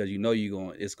unknown, because you're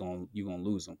gonna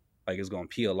lose them. Like it's gonna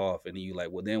peel off, and then you like,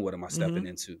 well, then what am I stepping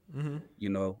into?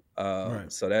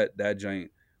 So that joint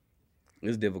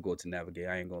is difficult to navigate.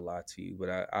 I ain't gonna lie to you, but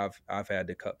I've had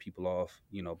to cut people off,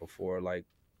 before. Like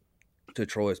to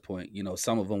Troy's point,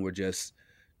 some of them were just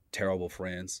terrible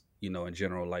friends, in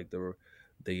general. Like the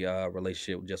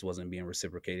relationship just wasn't being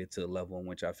reciprocated to the level in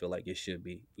which I feel like it should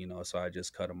be, so I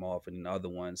just cut them off. And the other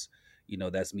ones,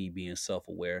 that's me being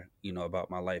self-aware, about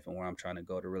my life and where I'm trying to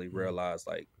go, to really realize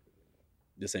like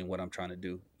this ain't what I'm trying to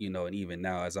do, and even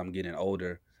now as I'm getting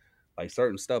older, like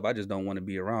certain stuff I just don't want to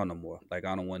be around no more. Like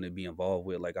I don't want to be involved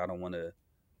with, like I don't want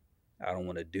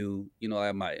to do,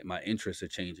 like my interests are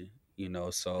changing,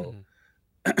 so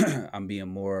I'm being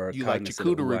more cognizant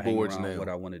of who I hang around, now. What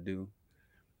I want to do.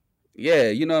 Yeah,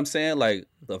 you know what I'm saying? Like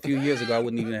a few years ago, I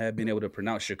wouldn't even have been able to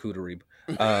pronounce charcuterie.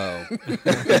 But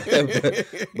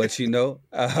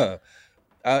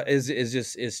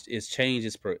it's change,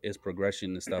 it's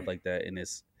progression and stuff like that, and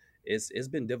it's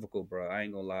been difficult, bro. I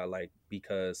ain't gonna lie, like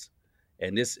because,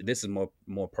 and this is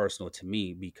more personal to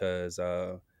me because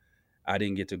I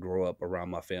didn't get to grow up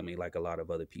around my family like a lot of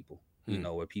other people.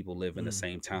 Where people live in the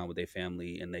same town with their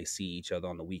family and they see each other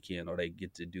on the weekend, or they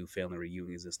get to do family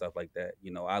reunions and stuff like that.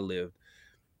 I lived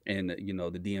in, the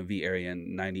DMV area,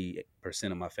 and 90%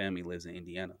 of my family lives in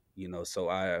Indiana, so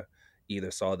I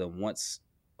either saw them once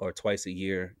or twice a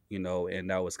year, and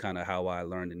that was kind of how I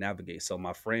learned to navigate. So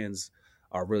my friends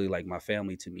are really like my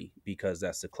family to me, because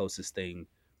that's the closest thing,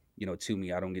 to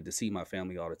me. I don't get to see my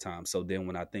family all the time. So then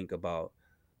when I think about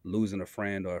losing a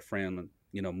friend, or a friend,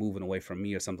 moving away from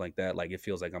me or something like that, like it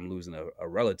feels like I'm losing a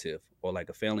relative or like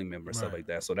a family member and stuff like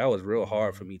that. So that was real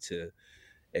hard for me to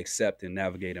accept and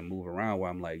navigate and move around, where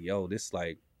I'm like, yo, this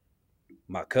like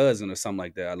my cousin or something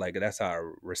like that. Like that's how I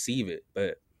receive it.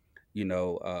 But,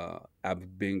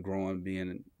 I've been growing,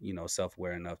 being,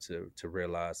 self-aware enough to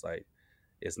realize like,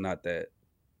 it's not that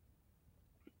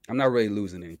I'm not really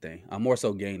losing anything. I'm more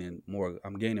so gaining more.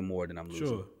 I'm gaining more than I'm losing.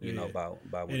 Sure.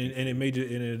 By and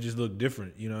it just look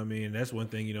different. You know what I mean? That's one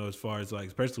thing. As far as like,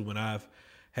 especially when I've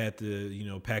had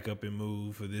to pack up and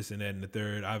move for this and that and the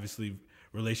third. Obviously,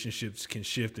 relationships can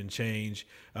shift and change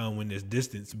when there's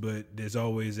distance, but there's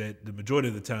always at the majority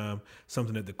of the time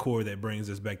something at the core that brings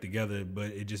us back together,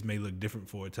 but it just may look different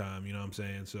for a time, you know what I'm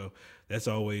saying? So that's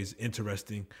always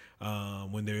interesting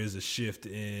when there is a shift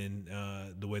in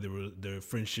the way the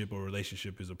friendship or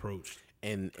relationship is approached.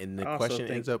 And the question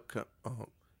ends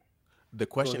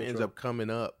up coming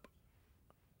up,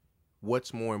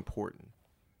 what's more important,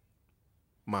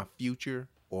 my future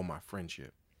or my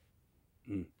friendship?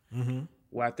 Mm-hmm.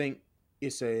 Well, I think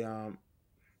it's a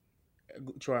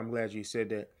Troy, I'm glad you said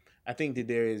that. I think that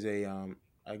there is a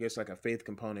I guess like a faith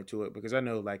component to it, because I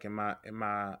know like in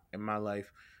my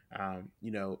life,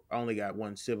 you know, I only got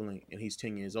one sibling and he's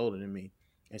 10 years older than me.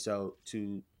 And so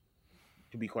to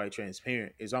be quite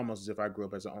transparent, it's almost as if I grew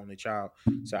up as an only child.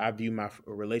 So I view my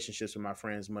relationships with my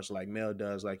friends much like Mel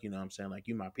does, like, you know what I'm saying, like,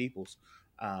 you my peoples.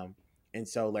 Um, and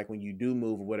so like when you do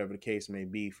move or whatever the case may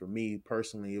be, for me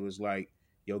personally, it was like,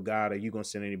 yo, God, are you going to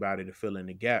send anybody to fill in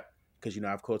the gap? Because, you know,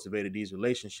 I've cultivated these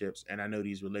relationships and I know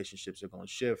these relationships are going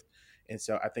to shift. And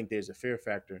so I think there's a fear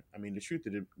factor. I mean, the truth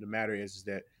of the matter is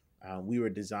that we were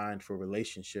designed for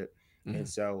relationship. Mm-hmm. And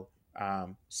so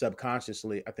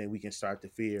subconsciously, I think we can start to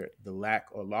fear the lack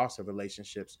or loss of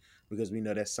relationships because we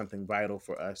know that's something vital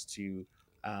for us to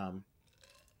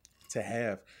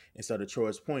have. And so to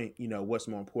Troy's point, you know, what's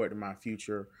more important in my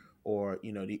future, or,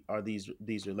 you know, are these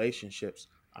relationships?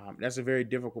 That's a very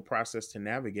difficult process to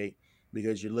navigate,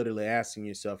 because you're literally asking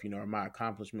yourself, you know, are my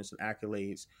accomplishments and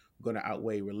accolades going to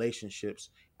outweigh relationships,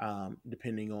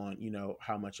 depending on, you know,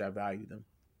 how much I value them.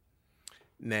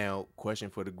 Now, question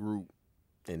for the group,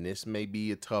 and this may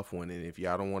be a tough one, and if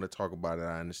y'all don't want to talk about it,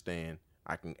 I understand.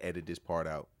 I can edit this part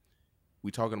out.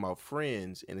 We talking about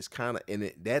friends, and it's kind of,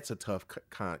 and that's a tough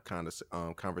kind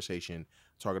of conversation.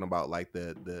 Talking about like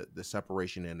the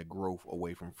separation and the growth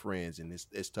away from friends, and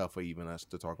it's tough for even us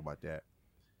to talk about that.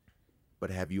 But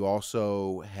have you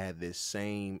also had this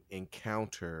same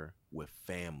encounter with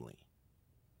family?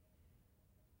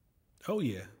 Oh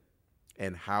yeah.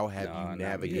 And how have you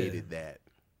navigated that?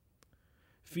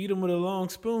 Feed them with a long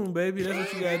spoon, baby. That's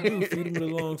what you gotta do. Feed them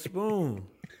with a long spoon.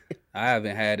 I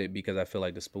haven't had it because I feel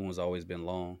like the spoon's always been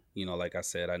long. You know, like I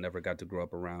said, I never got to grow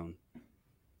up around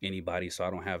anybody, so I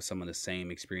don't have some of the same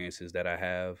experiences that I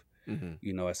have,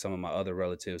 you know, as some of my other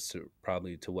relatives, to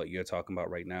what you're talking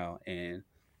about right now. And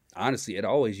honestly, it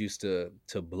always used to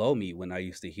blow me when I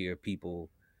used to hear people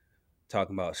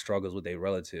talking about struggles with their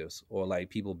relatives, or like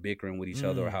people bickering with each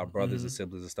other, or how brothers and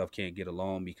siblings and stuff can't get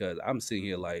along, because I'm sitting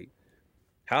here like,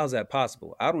 how's that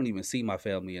possible? I don't even see my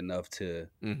family enough to,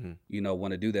 you know,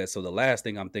 want to do that. So the last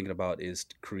thing I'm thinking about is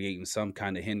creating some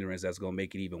kind of hindrance that's going to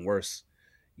make it even worse,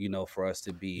 you know, for us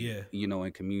to be, you know,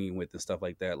 in communion with and stuff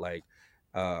like that. Like,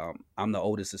 I'm the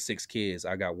oldest of 6 kids.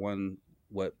 I got one,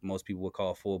 what most people would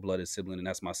call full-blooded sibling, and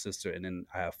that's my sister. And then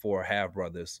I have 4 half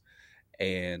brothers,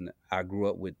 and I grew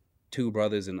up with 2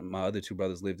 brothers, and my other 2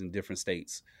 brothers lived in different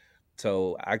states.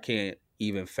 So I can't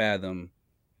even fathom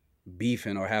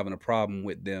beefing or having a problem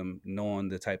with them knowing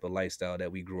the type of lifestyle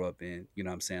that we grew up in. You know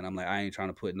what I'm saying? I'm like, I ain't trying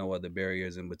to put no other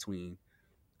barriers in between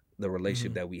the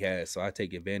relationship that we had. So I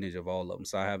take advantage of all of them.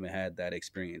 So I haven't had that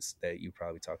experience that you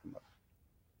probably talking about.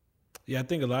 Yeah, I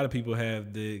think a lot of people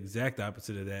have the exact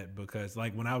opposite of that, because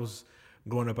like when I was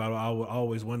growing up, I would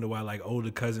always wonder why like older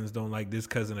cousins don't like this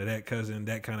cousin or that cousin,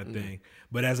 that kind of thing.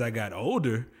 But as I got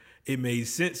older, it made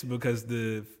sense, because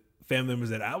the family members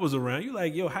that I was around, you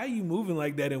like, yo, how you moving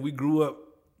like that? And we grew up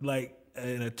like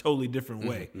in a totally different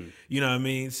way. You know what I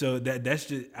mean? So that's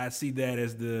just, I see that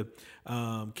as the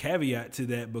caveat to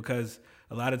that, because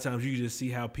a lot of times you just see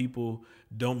how people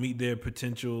don't meet their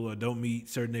potential or don't meet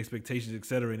certain expectations, et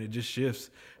cetera, and it just shifts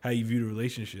how you view the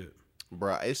relationship.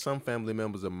 Bro, it's some family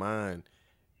members of mine,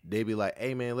 they be like,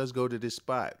 hey man, let's go to this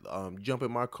spot. Jump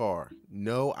in my car.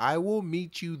 No, I will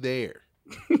meet you there.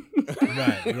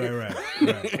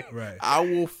 Right. I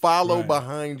will follow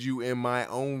behind you in my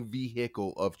own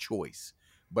vehicle of choice,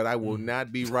 but I will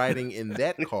not be riding in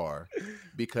that car,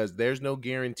 because there's no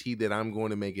guarantee that I'm going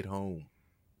to make it home.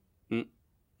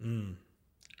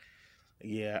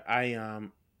 Yeah,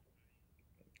 I'm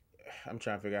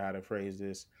trying to figure out how to phrase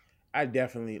this. I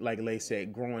definitely, like Lay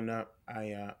said, growing up,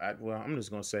 well, I'm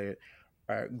just gonna say it.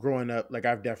 Growing up, like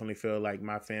I've definitely felt like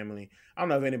my family. I don't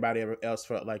know if anybody ever else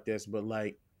felt like this, but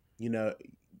like, you know,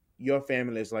 your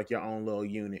family is like your own little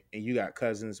unit, and you got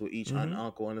cousins with each aunt and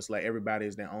uncle, and it's like everybody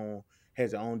is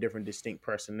has their own different distinct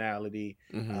personality,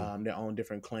 their own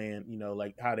different clan. You know,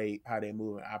 like how they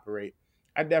move and operate.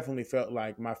 I definitely felt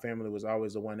like my family was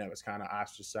always the one that was kind of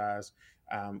ostracized,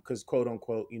 because quote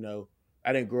unquote, you know,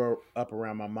 I didn't grow up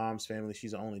around my mom's family.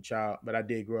 She's the only child, but I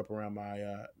did grow up around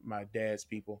my dad's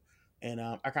people. And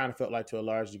I kind of felt like to a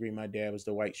large degree my dad was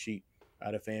the white sheep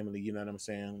of the family. You know what I'm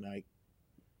saying? Like,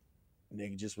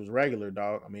 nigga just was regular,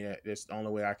 dog. I mean, that's the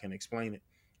only way I can explain it.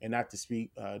 And not to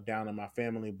speak down on my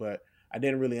family, but I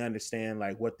didn't really understand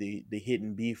like what the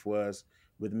hidden beef was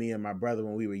with me and my brother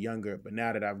when we were younger. But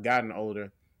now that I've gotten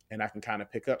older and I can kind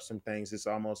of pick up some things, it's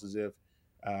almost as if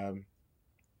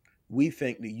we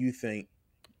think that you think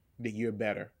that you're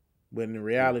better. When the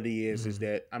reality is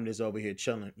that I'm just over here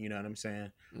chilling. You know what I'm saying?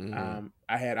 Mm-hmm.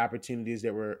 I had opportunities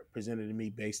that were presented to me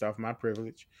based off my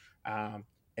privilege.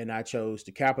 And I chose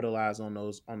to capitalize on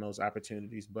those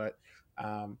opportunities. But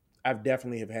I've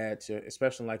definitely have had to,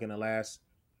 especially like in the last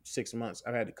 6 months,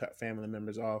 I've had to cut family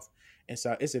members off. And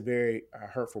so it's a very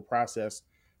hurtful process,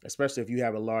 especially if you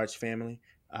have a large family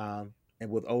and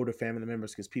with older family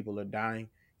members, because people are dying.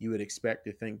 You would expect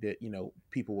to think that, you know,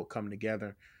 people will come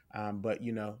together. But,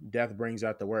 you know, death brings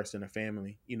out the worst in a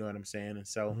family. You know what I'm saying? And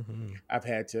so I've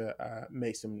had to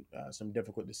make some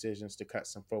difficult decisions to cut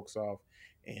some folks off.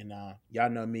 And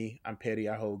y'all know me. I'm petty.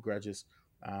 I hold grudges.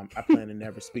 I plan to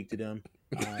never speak to them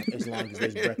as long as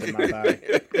there's breath in my body.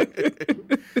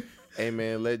 Hey,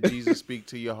 man, let Jesus speak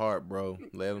to your heart, bro.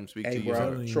 Let him speak to your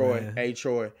heart.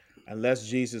 Troy, unless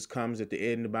Jesus comes at the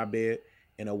end of my bed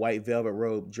in a white velvet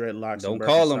robe, dreadlocks. Don't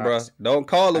call him, bro. Don't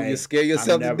call him. You scare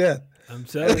yourself to death. I'm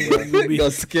telling you, you'll be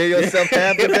gonna scare yourself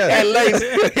half to death. Hey, Lace,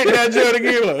 hit that joint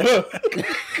again.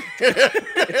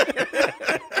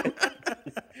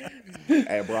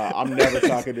 Hey, bro, I'm never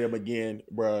talking to him again,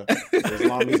 bro. As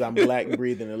long as I'm black and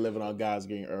breathing and living on God's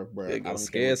green earth, bro. You're gonna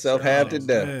scare yourself half to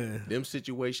death. Man. Them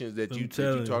situations that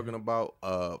you're talking about,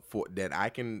 for that I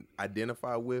can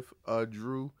identify with,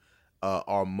 Drew,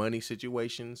 are money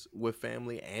situations with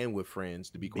family and with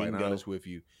friends. To be quite honest with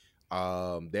you.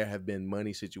 There have been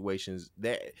money situations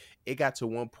that it got to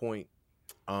one point.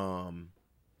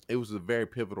 It was a very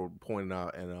pivotal point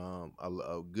and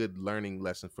a good learning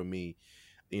lesson for me.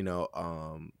 You know,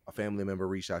 a family member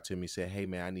reached out to me and said, "Hey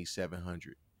man, I need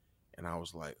 700," and I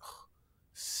was like,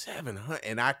 700,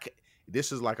 and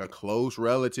this is like a close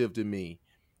relative to me,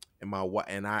 and my wife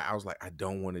and I was like, I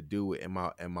don't want to do it, and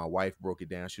my wife broke it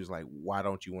down. She was like, "Why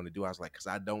don't you want to do it?" I was like, "Because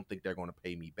I don't think they're going to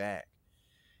pay me back."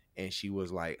 And she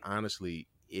was like, honestly,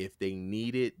 if they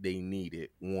need it, they need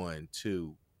it. 1,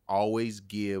 2, always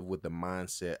give with the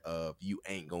mindset of you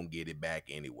ain't going to get it back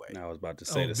anyway. I was about to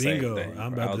say the same thing. I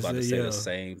was about to say the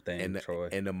same thing, Troy.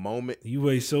 And the moment you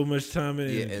waste so much time in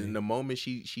it. Yeah, and the moment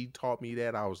she taught me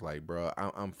that, I was like, bro,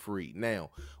 I'm free.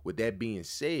 Now, with that being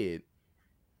said,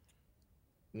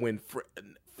 when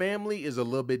family is a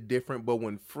little bit different, but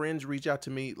when friends reach out to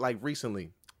me, like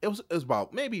recently, it was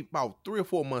about 3 or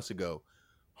 4 months ago.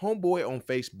 Homeboy on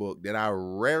Facebook that I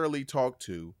rarely talk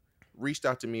to reached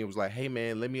out to me and was like, "Hey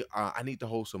man, I need to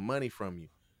hold some money from you."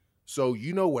 So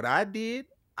you know what I did?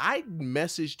 I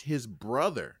messaged his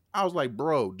brother. I was like,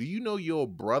 "Bro, do you know your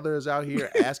brother is out here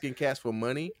asking cats for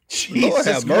money?" Jesus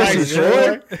have mercy,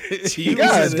 Troy. You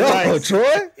guys don't,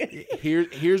 Troy.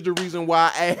 Here's the reason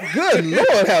why I asked. Good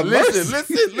Lord, have mercy.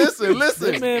 Listen.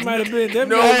 That man might have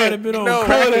been on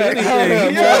crack.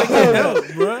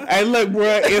 Hey, look,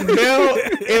 bro.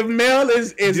 If Mel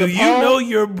is do you know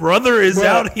your brother is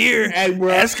out here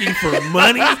asking for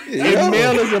money? If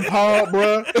Mel is appalled,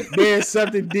 bro, there's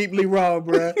something deeply wrong,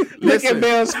 bro. Look at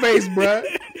Mel's face, bro.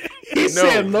 He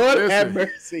said, "Lord have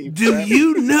mercy." Do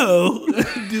you know?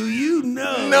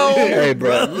 No, hey,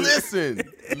 bro. Listen.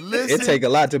 It take a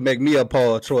lot to make me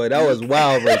appalled, Troy. That was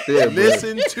wild right there.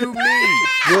 Listen to me.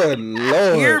 Good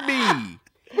Lord.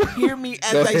 Hear me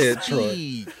as I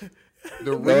speak.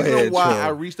 The reason why I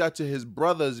reached out to his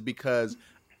brother is because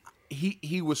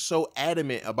he was so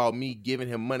adamant about me giving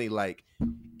him money. Like,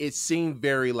 it seemed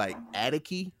very like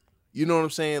attic-y. You know what I'm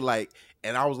saying? Like,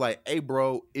 and I was like, "Hey,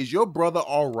 bro, is your brother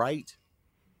all right?"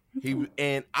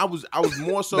 I was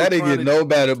more so. That didn't get no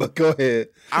better, but go ahead.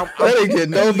 That didn't get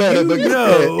no better, but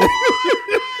go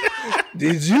ahead.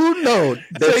 Did you know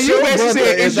that your brother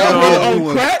is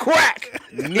on crack?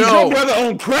 No. Is your brother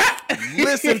on crack?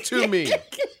 Listen to me.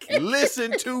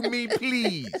 Listen to me,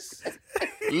 please.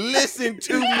 Listen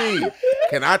to me.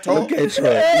 Can I talk? Okay,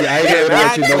 Troy. Yeah, I ain't going to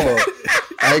let you no more.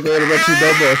 I ain't going to let you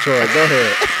no more, Troy. Go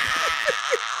ahead.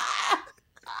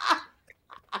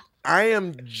 I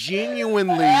am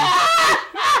genuinely.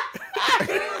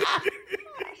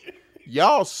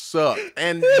 Y'all suck.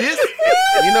 And this,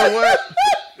 you know what?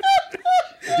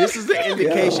 This is the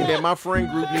indication that my friend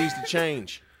group needs to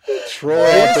change. Troy,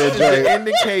 this is the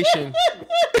indication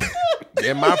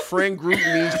that my friend group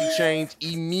needs to change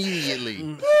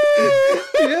immediately.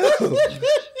 Yeah.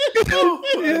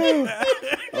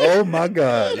 Oh my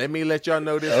God. Let me let y'all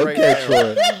know this right now. Okay,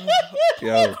 Troy.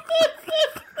 Yo.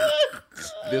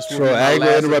 This will Troy, be my I ain't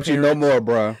gonna last interrupt you no appearance. more,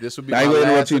 bro. This will be I ain't my gonna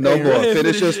interrupt last you no appearance. more.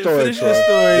 Finish your story, Troy. This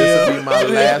will yo. be my Go ahead,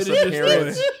 last finish your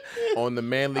appearance story. on the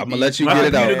Manly I'm gonna D's let you My get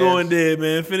it out. computer going dead,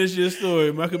 man. Finish your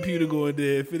story. My computer going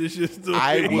dead. Finish your story.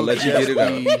 I I'ma will let you get just it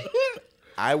out. be.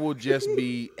 I will just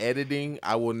be editing.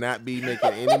 I will not be making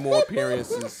any more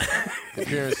appearances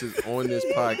on this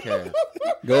podcast.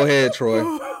 Go ahead, Troy.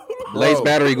 Lace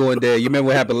battery going dead. You remember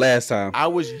what happened last time? I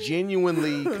was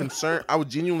genuinely concerned.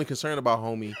 About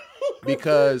homie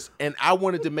because, and I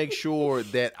wanted to make sure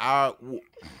that I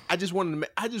just wanted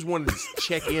to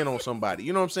check in on somebody.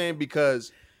 You know what I'm saying?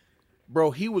 Because, bro,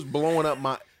 he was blowing up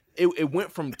my. It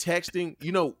went from texting.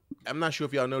 You know, I'm not sure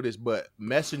if y'all know this, but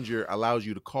Messenger allows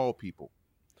you to call people.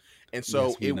 And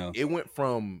so Yes, it went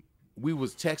from we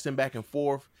was texting back and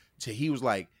forth to he was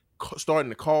like starting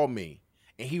to call me,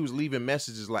 and he was leaving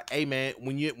messages like, "Hey man,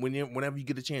 whenever you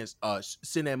get a chance,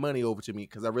 send that money over to me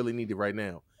because I really need it right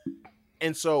now."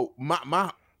 And so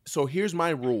so here's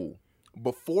my rule: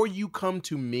 before you come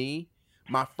to me,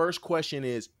 my first question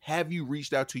is, have you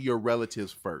reached out to your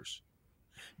relatives first?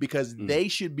 Because they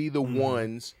should be the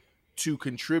ones to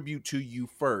contribute to you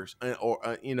first,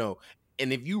 or you know.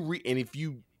 And if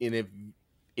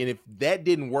if that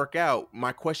didn't work out,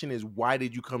 my question is, why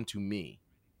did you come to me?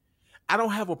 I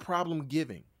don't have a problem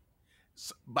giving,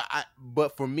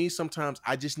 but for me, sometimes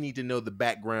I just need to know the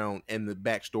background and the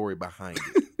backstory behind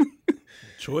it.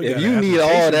 Troy If got you an need all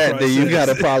application that, then you got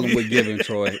a process. problem with giving,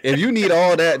 Troy. If you need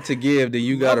all that to give, then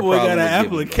you got a My boy problem got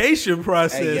an with giving. application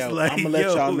process. Hey, yo, like, I'ma let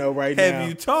y'all know right have now.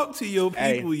 you talked to your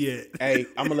people yet? Hey,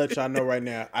 I'm gonna let y'all know right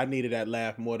now. I needed that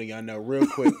laugh more than y'all know, real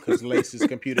quick, because Lace's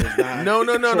computer is dying. No.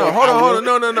 Troy, Hold on.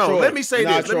 No. Troy, Let me say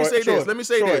nah, this. Troy, Let me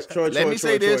say this. Troy, Let me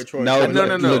say this. Troy, No.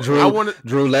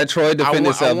 Drew, let Troy defend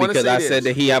himself wanna because say I this. said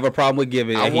that he have a problem with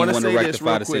giving I and he wanna want to say this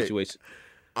rectify real the quick. situation.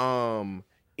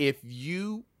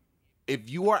 If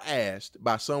you are asked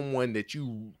by someone that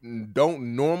you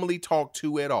don't normally talk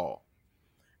to at all,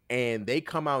 and they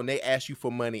come out and they ask you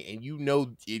for money, and you know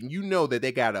that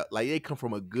they come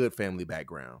from a good family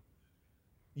background,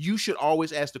 you should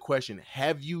always ask the question: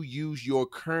 have you used your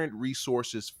current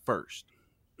resources first?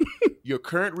 Your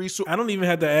current resource. I don't even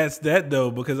have to ask that though,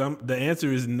 because the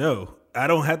answer is no. I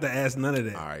don't have to ask none of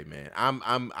that. All right, man.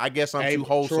 I guess I'm Hey, too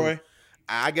wholesome. Troy,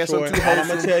 I guess Troy, I'm too all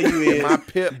wholesome. I'm gonna tell you is, my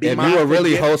pip. If my you were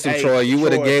really forget- wholesome, hey, Troy, you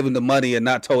would have Troy. gave him the money and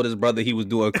not told his brother he was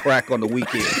doing crack on the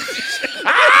weekend.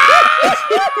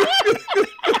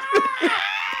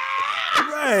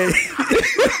 Right.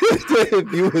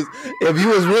 if you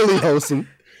was really wholesome.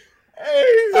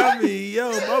 I mean,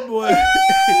 yo, my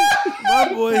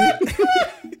boy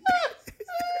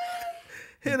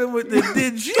hit him with the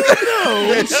 "Did you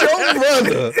know?" It's your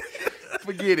brother.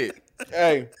 Forget it.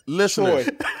 Hey, Listeners.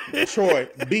 Troy,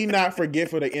 be not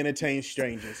forgetful to entertain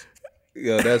strangers.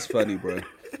 Yo, that's funny, bro.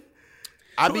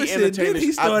 I Troy be said, entertaining. then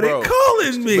he started bro.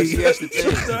 calling me. But see, that's the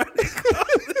thing.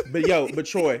 But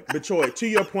Troy, to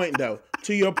your point though,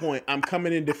 I'm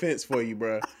coming in defense for you,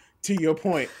 bro. To your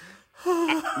point,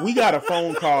 we got a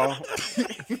phone call.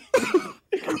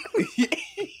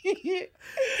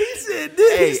 He said,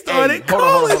 then he started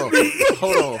calling me.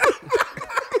 Hold on.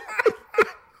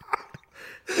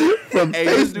 From Hey,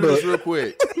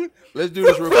 Facebook. let's do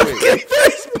this real quick.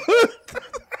 Facebook.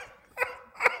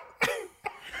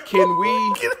 Can we?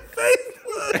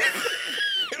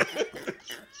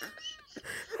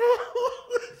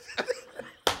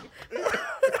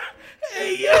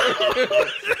 Hey, yo.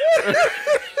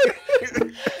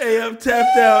 Hey, I'm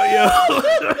tapped out, yo.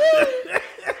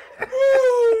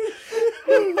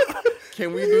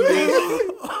 Can we do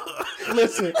this?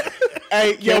 Listen,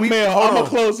 hey, yo, man, I'm gonna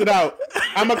close it out.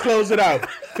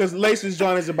 Because Lace's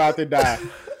joint is about to die.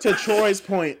 To Troy's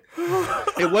point,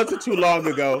 it wasn't too long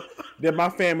ago that my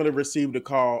family received a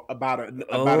call about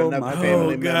another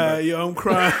family member. God, yo, I'm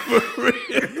crying for real.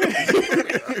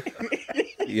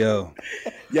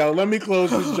 Yo, let me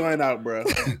close this joint out, bro.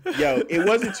 Yo, it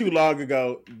wasn't too long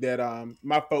ago that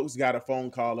my folks got a phone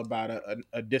call about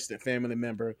a distant family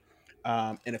member,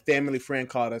 and a family friend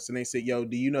called us and they said, "Yo,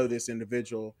 do you know this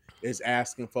individual is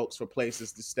asking folks for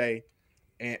places to stay?"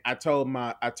 And I told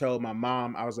my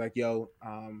mom, I was like, "Yo,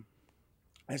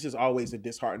 it's just always a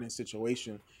disheartening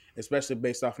situation, especially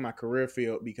based off my career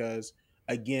field, because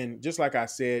again, just like I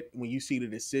said, when you see the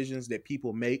decisions that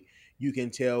people make, you can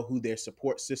tell who their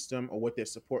support system or what their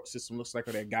support system looks like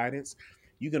or their guidance.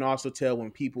 You can also tell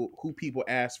who people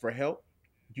ask for help.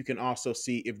 You can also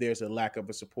see if there's a lack of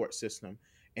a support system.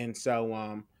 And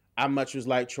so I much was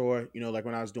like Troy, like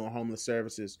when I was doing homeless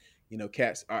services,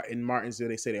 cats are in Martinsville,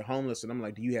 they say they're homeless. And I'm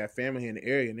like, do you have family here in the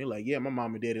area? And they're like, yeah, my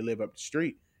mom and daddy live up the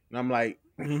street. And I'm like,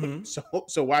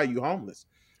 so why are you homeless?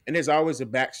 And there's always a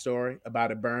backstory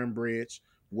about a burned bridge,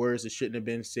 words that shouldn't have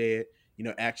been said,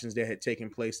 actions that had taken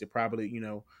place that probably,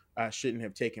 shouldn't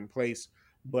have taken place.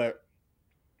 But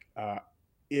uh,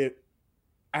 if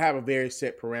I have a very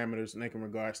set parameters like in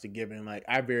regards to giving. Like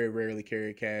I very rarely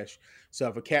carry cash. So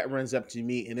if a cat runs up to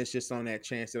me and it's just on that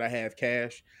chance that I have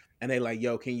cash and they like,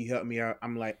 yo, can you help me out?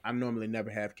 I'm like, I normally never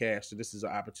have cash. So this is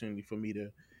an opportunity for me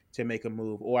to make a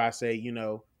move. Or I say,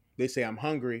 they say I'm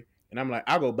hungry and I'm like,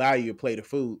 I'll go buy you a plate of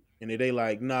food. And if they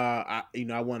like, nah, I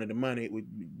wanted the money.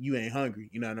 You ain't hungry.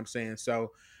 You know what I'm saying?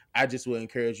 So I just would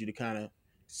encourage you to kind of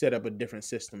set up a different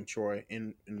system, Troy,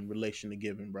 in relation to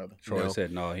giving, brother. Troy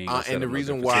said no. He ain't gonna set and the up no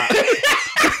reason different why,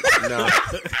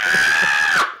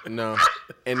 no,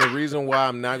 and the reason why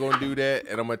I'm not gonna do that,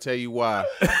 and I'm gonna tell you why.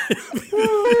 Hey,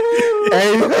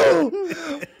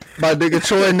 my nigga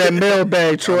Troy in that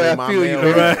mailbag, Troy. I feel you,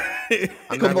 man. Right.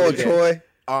 Come on, Troy.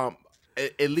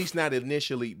 At least not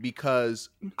initially, because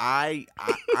I'm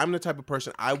the type of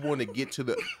person I want to get to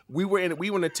the. We were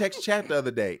in a text chat the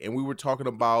other day, and we were talking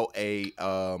about a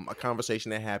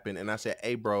conversation that happened, and I said,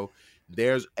 "Hey, bro,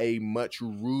 there's a deeper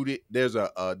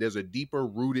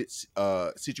rooted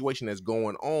situation that's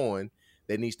going on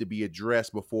that needs to be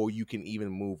addressed before you can even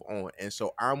move on." And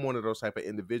so I'm one of those type of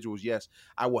individuals. Yes,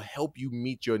 I will help you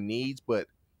meet your needs, but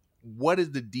what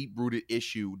is the deep rooted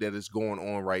issue that is going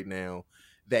on right now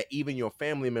that even your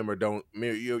family members don't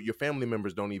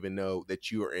even know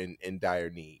that you are in dire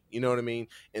need? You know what I mean?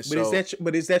 And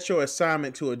Is that your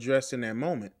assignment to address in that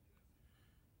moment?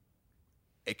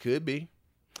 It could be.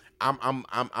 I'm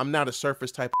not a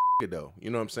surface type of though. You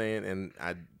know what I'm saying? And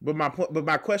But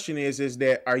my question is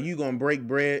that are you gonna break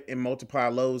bread and multiply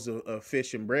loaves of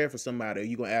fish and bread for somebody? Or are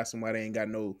you gonna ask them why they ain't got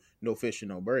no fish and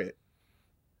no bread?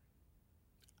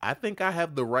 I think I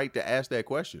have the right to ask that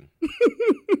question.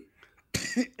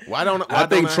 I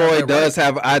think Troy does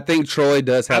have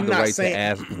the right to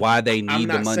ask why they need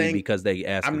the money because they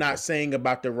ask. I'm not saying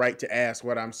about the right to ask.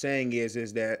 What I'm saying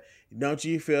is that don't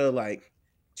you feel like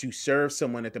to serve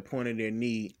someone at the point of their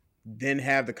need, then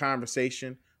have the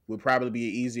conversation would probably be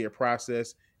an easier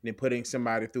process than putting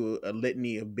somebody through a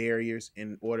litany of barriers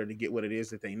in order to get what it is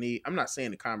that they need. I'm not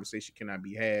saying the conversation cannot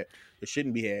be had or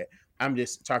shouldn't be had. I'm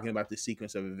just talking about the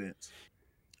sequence of events.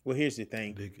 Well, here's the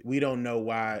thing. We don't know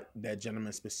why that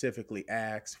gentleman specifically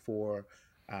asked for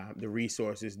the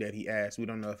resources that he asked. We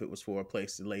don't know if it was for a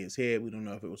place to lay his head. We don't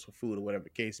know if it was for food or whatever the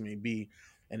case may be.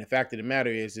 And the fact of the matter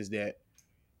is that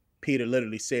Peter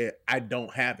literally said, I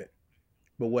don't have it.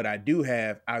 But what I do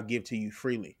have, I'll give to you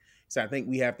freely. So I think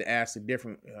we have to ask a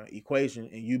different equation.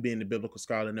 And you being the biblical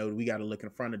scholar know that we got to look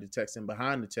in front of the text and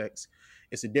behind the text.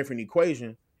 It's a different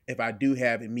equation if I do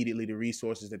have immediately the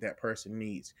resources that person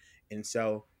needs. And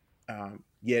so,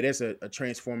 there's a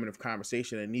transformative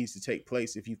conversation that needs to take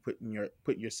place if you put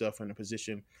yourself in a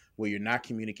position where you're not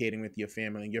communicating with your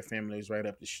family and your family is right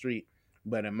up the street.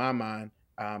 But in my mind,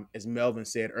 as Melvin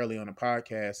said early on the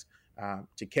podcast,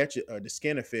 to catch it or to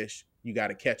skin a fish, you got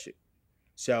to catch it.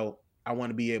 So I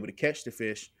want to be able to catch the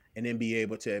fish and then be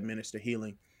able to administer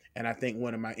healing. And I think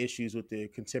one of my issues with the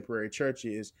contemporary church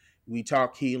is we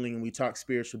talk healing and we talk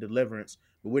spiritual deliverance,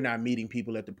 but we're not meeting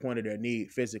people at the point of their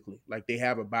need physically. Like they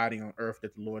have a body on earth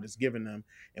that the Lord has given them,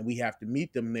 and we have to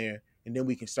meet them there, and then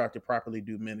we can start to properly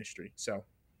do ministry. So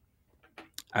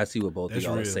I see what both of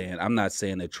y'all are saying. I'm not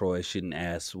saying that Troy shouldn't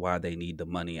ask why they need the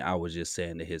money. I was just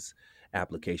saying that his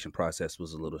application process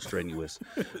was a little strenuous.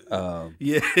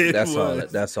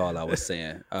 That's all I was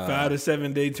saying. 5 to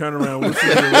 7 day turnaround.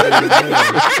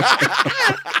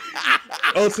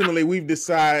 Ultimately, we've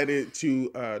decided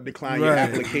to decline your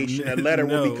application. A letter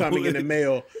will be coming in the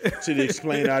mail to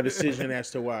explain our decision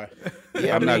as to why.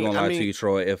 Yeah, I'm not gonna lie to you,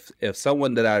 Troy. If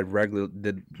someone that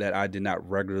I did not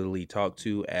regularly talk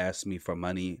to asked me for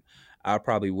money, I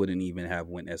probably wouldn't even have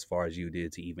went as far as you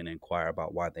did to even inquire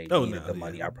about why they needed the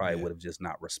money. I probably would have just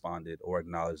not responded or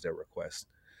acknowledged their request,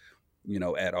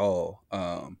 at all.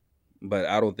 But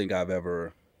I don't think I've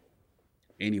ever,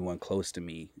 anyone close to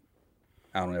me,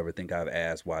 I don't ever think I've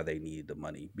asked why they needed the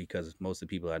money, because most of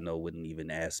the people I know wouldn't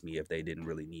even ask me if they didn't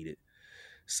really need it.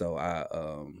 So I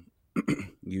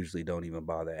usually don't even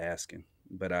bother asking.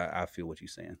 But I feel what you're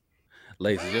saying.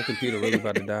 Lace, is your computer really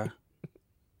about to die?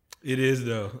 It is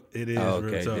though. It is.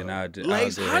 Okay, then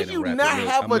Lace, how you not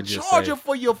have a charger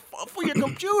for your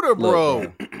computer, bro?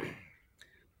 Look, bro?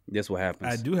 This what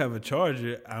happens. I do have a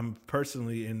charger. I'm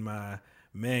personally in my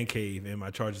man cave, and my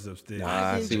charger's upstairs.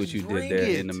 I see what you did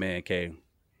there in the man cave.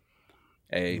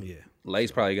 Hey,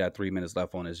 Lace probably got 3 minutes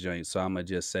left on his joint, so I'm gonna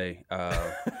just say,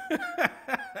 I'm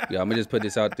gonna just put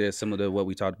this out there, similar to what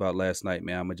we talked about last night,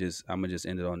 man. I'm gonna just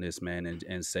end it on this, man,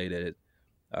 and say that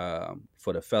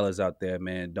For the fellas out there,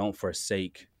 man, don't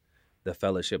forsake the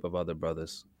fellowship of other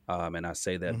brothers. And I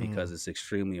say that because it's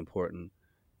extremely important,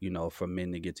 for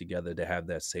men to get together, to have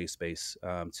that safe space,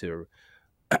 to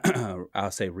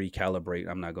I'll say recalibrate.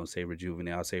 I'm not going to say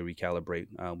rejuvenate. I'll say recalibrate.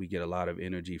 We get a lot of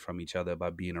energy from each other by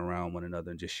being around one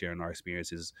another and just sharing our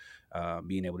experiences,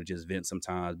 being able to just vent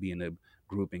sometimes, be in a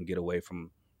group and get away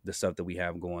from the stuff that we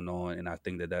have going on. And I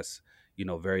think that that's,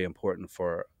 very important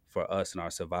for us and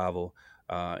our survival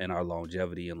and our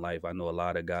longevity in life. I know a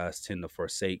lot of guys tend to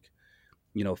forsake,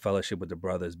 fellowship with the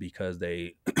brothers because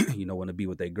they, want to be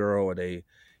with their girl, or they,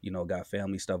 got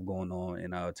family stuff going on.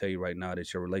 And I'll tell you right now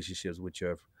that your relationships with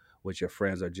your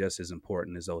friends are just as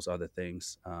important as those other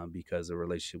things, because the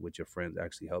relationship with your friends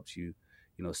actually helps you,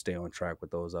 stay on track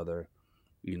with those other,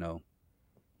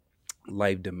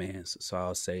 life demands. So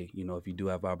I'll say, if you do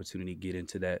have opportunity, get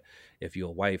into that. If you're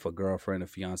a wife, a girlfriend, a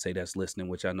fiance that's listening,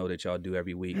 which I know that y'all do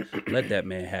every week, let that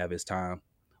man have his time.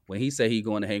 When he say he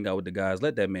going to hang out with the guys,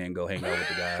 let that man go hang out with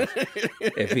the guys.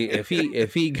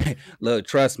 if he look,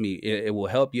 trust me, it will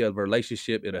help your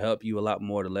relationship. It'll help you a lot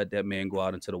more to let that man go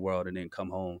out into the world and then come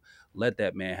home. Let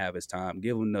that man have his time.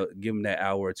 Give him that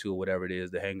hour or two or whatever it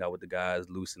is to hang out with the guys,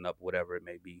 loosen up, whatever it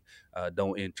may be.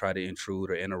 Don't try to intrude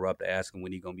or interrupt or ask him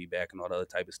when he's gonna be back and all the other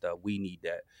type of stuff. We need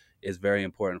that. It's very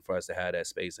important for us to have that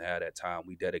space and have that time.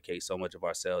 We dedicate so much of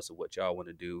ourselves to what y'all want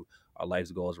to do, our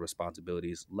life's goals,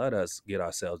 responsibilities. Let us get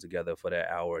ourselves together for that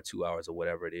hour or 2 hours or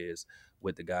whatever it is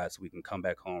with the guys, so we can come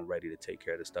back home ready to take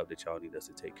care of the stuff that y'all need us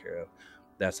to take care of.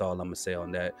 That's all I'm going to say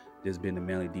on that. This has been the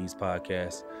Manly D's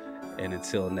podcast. And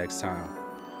until next time,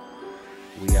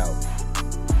 we out.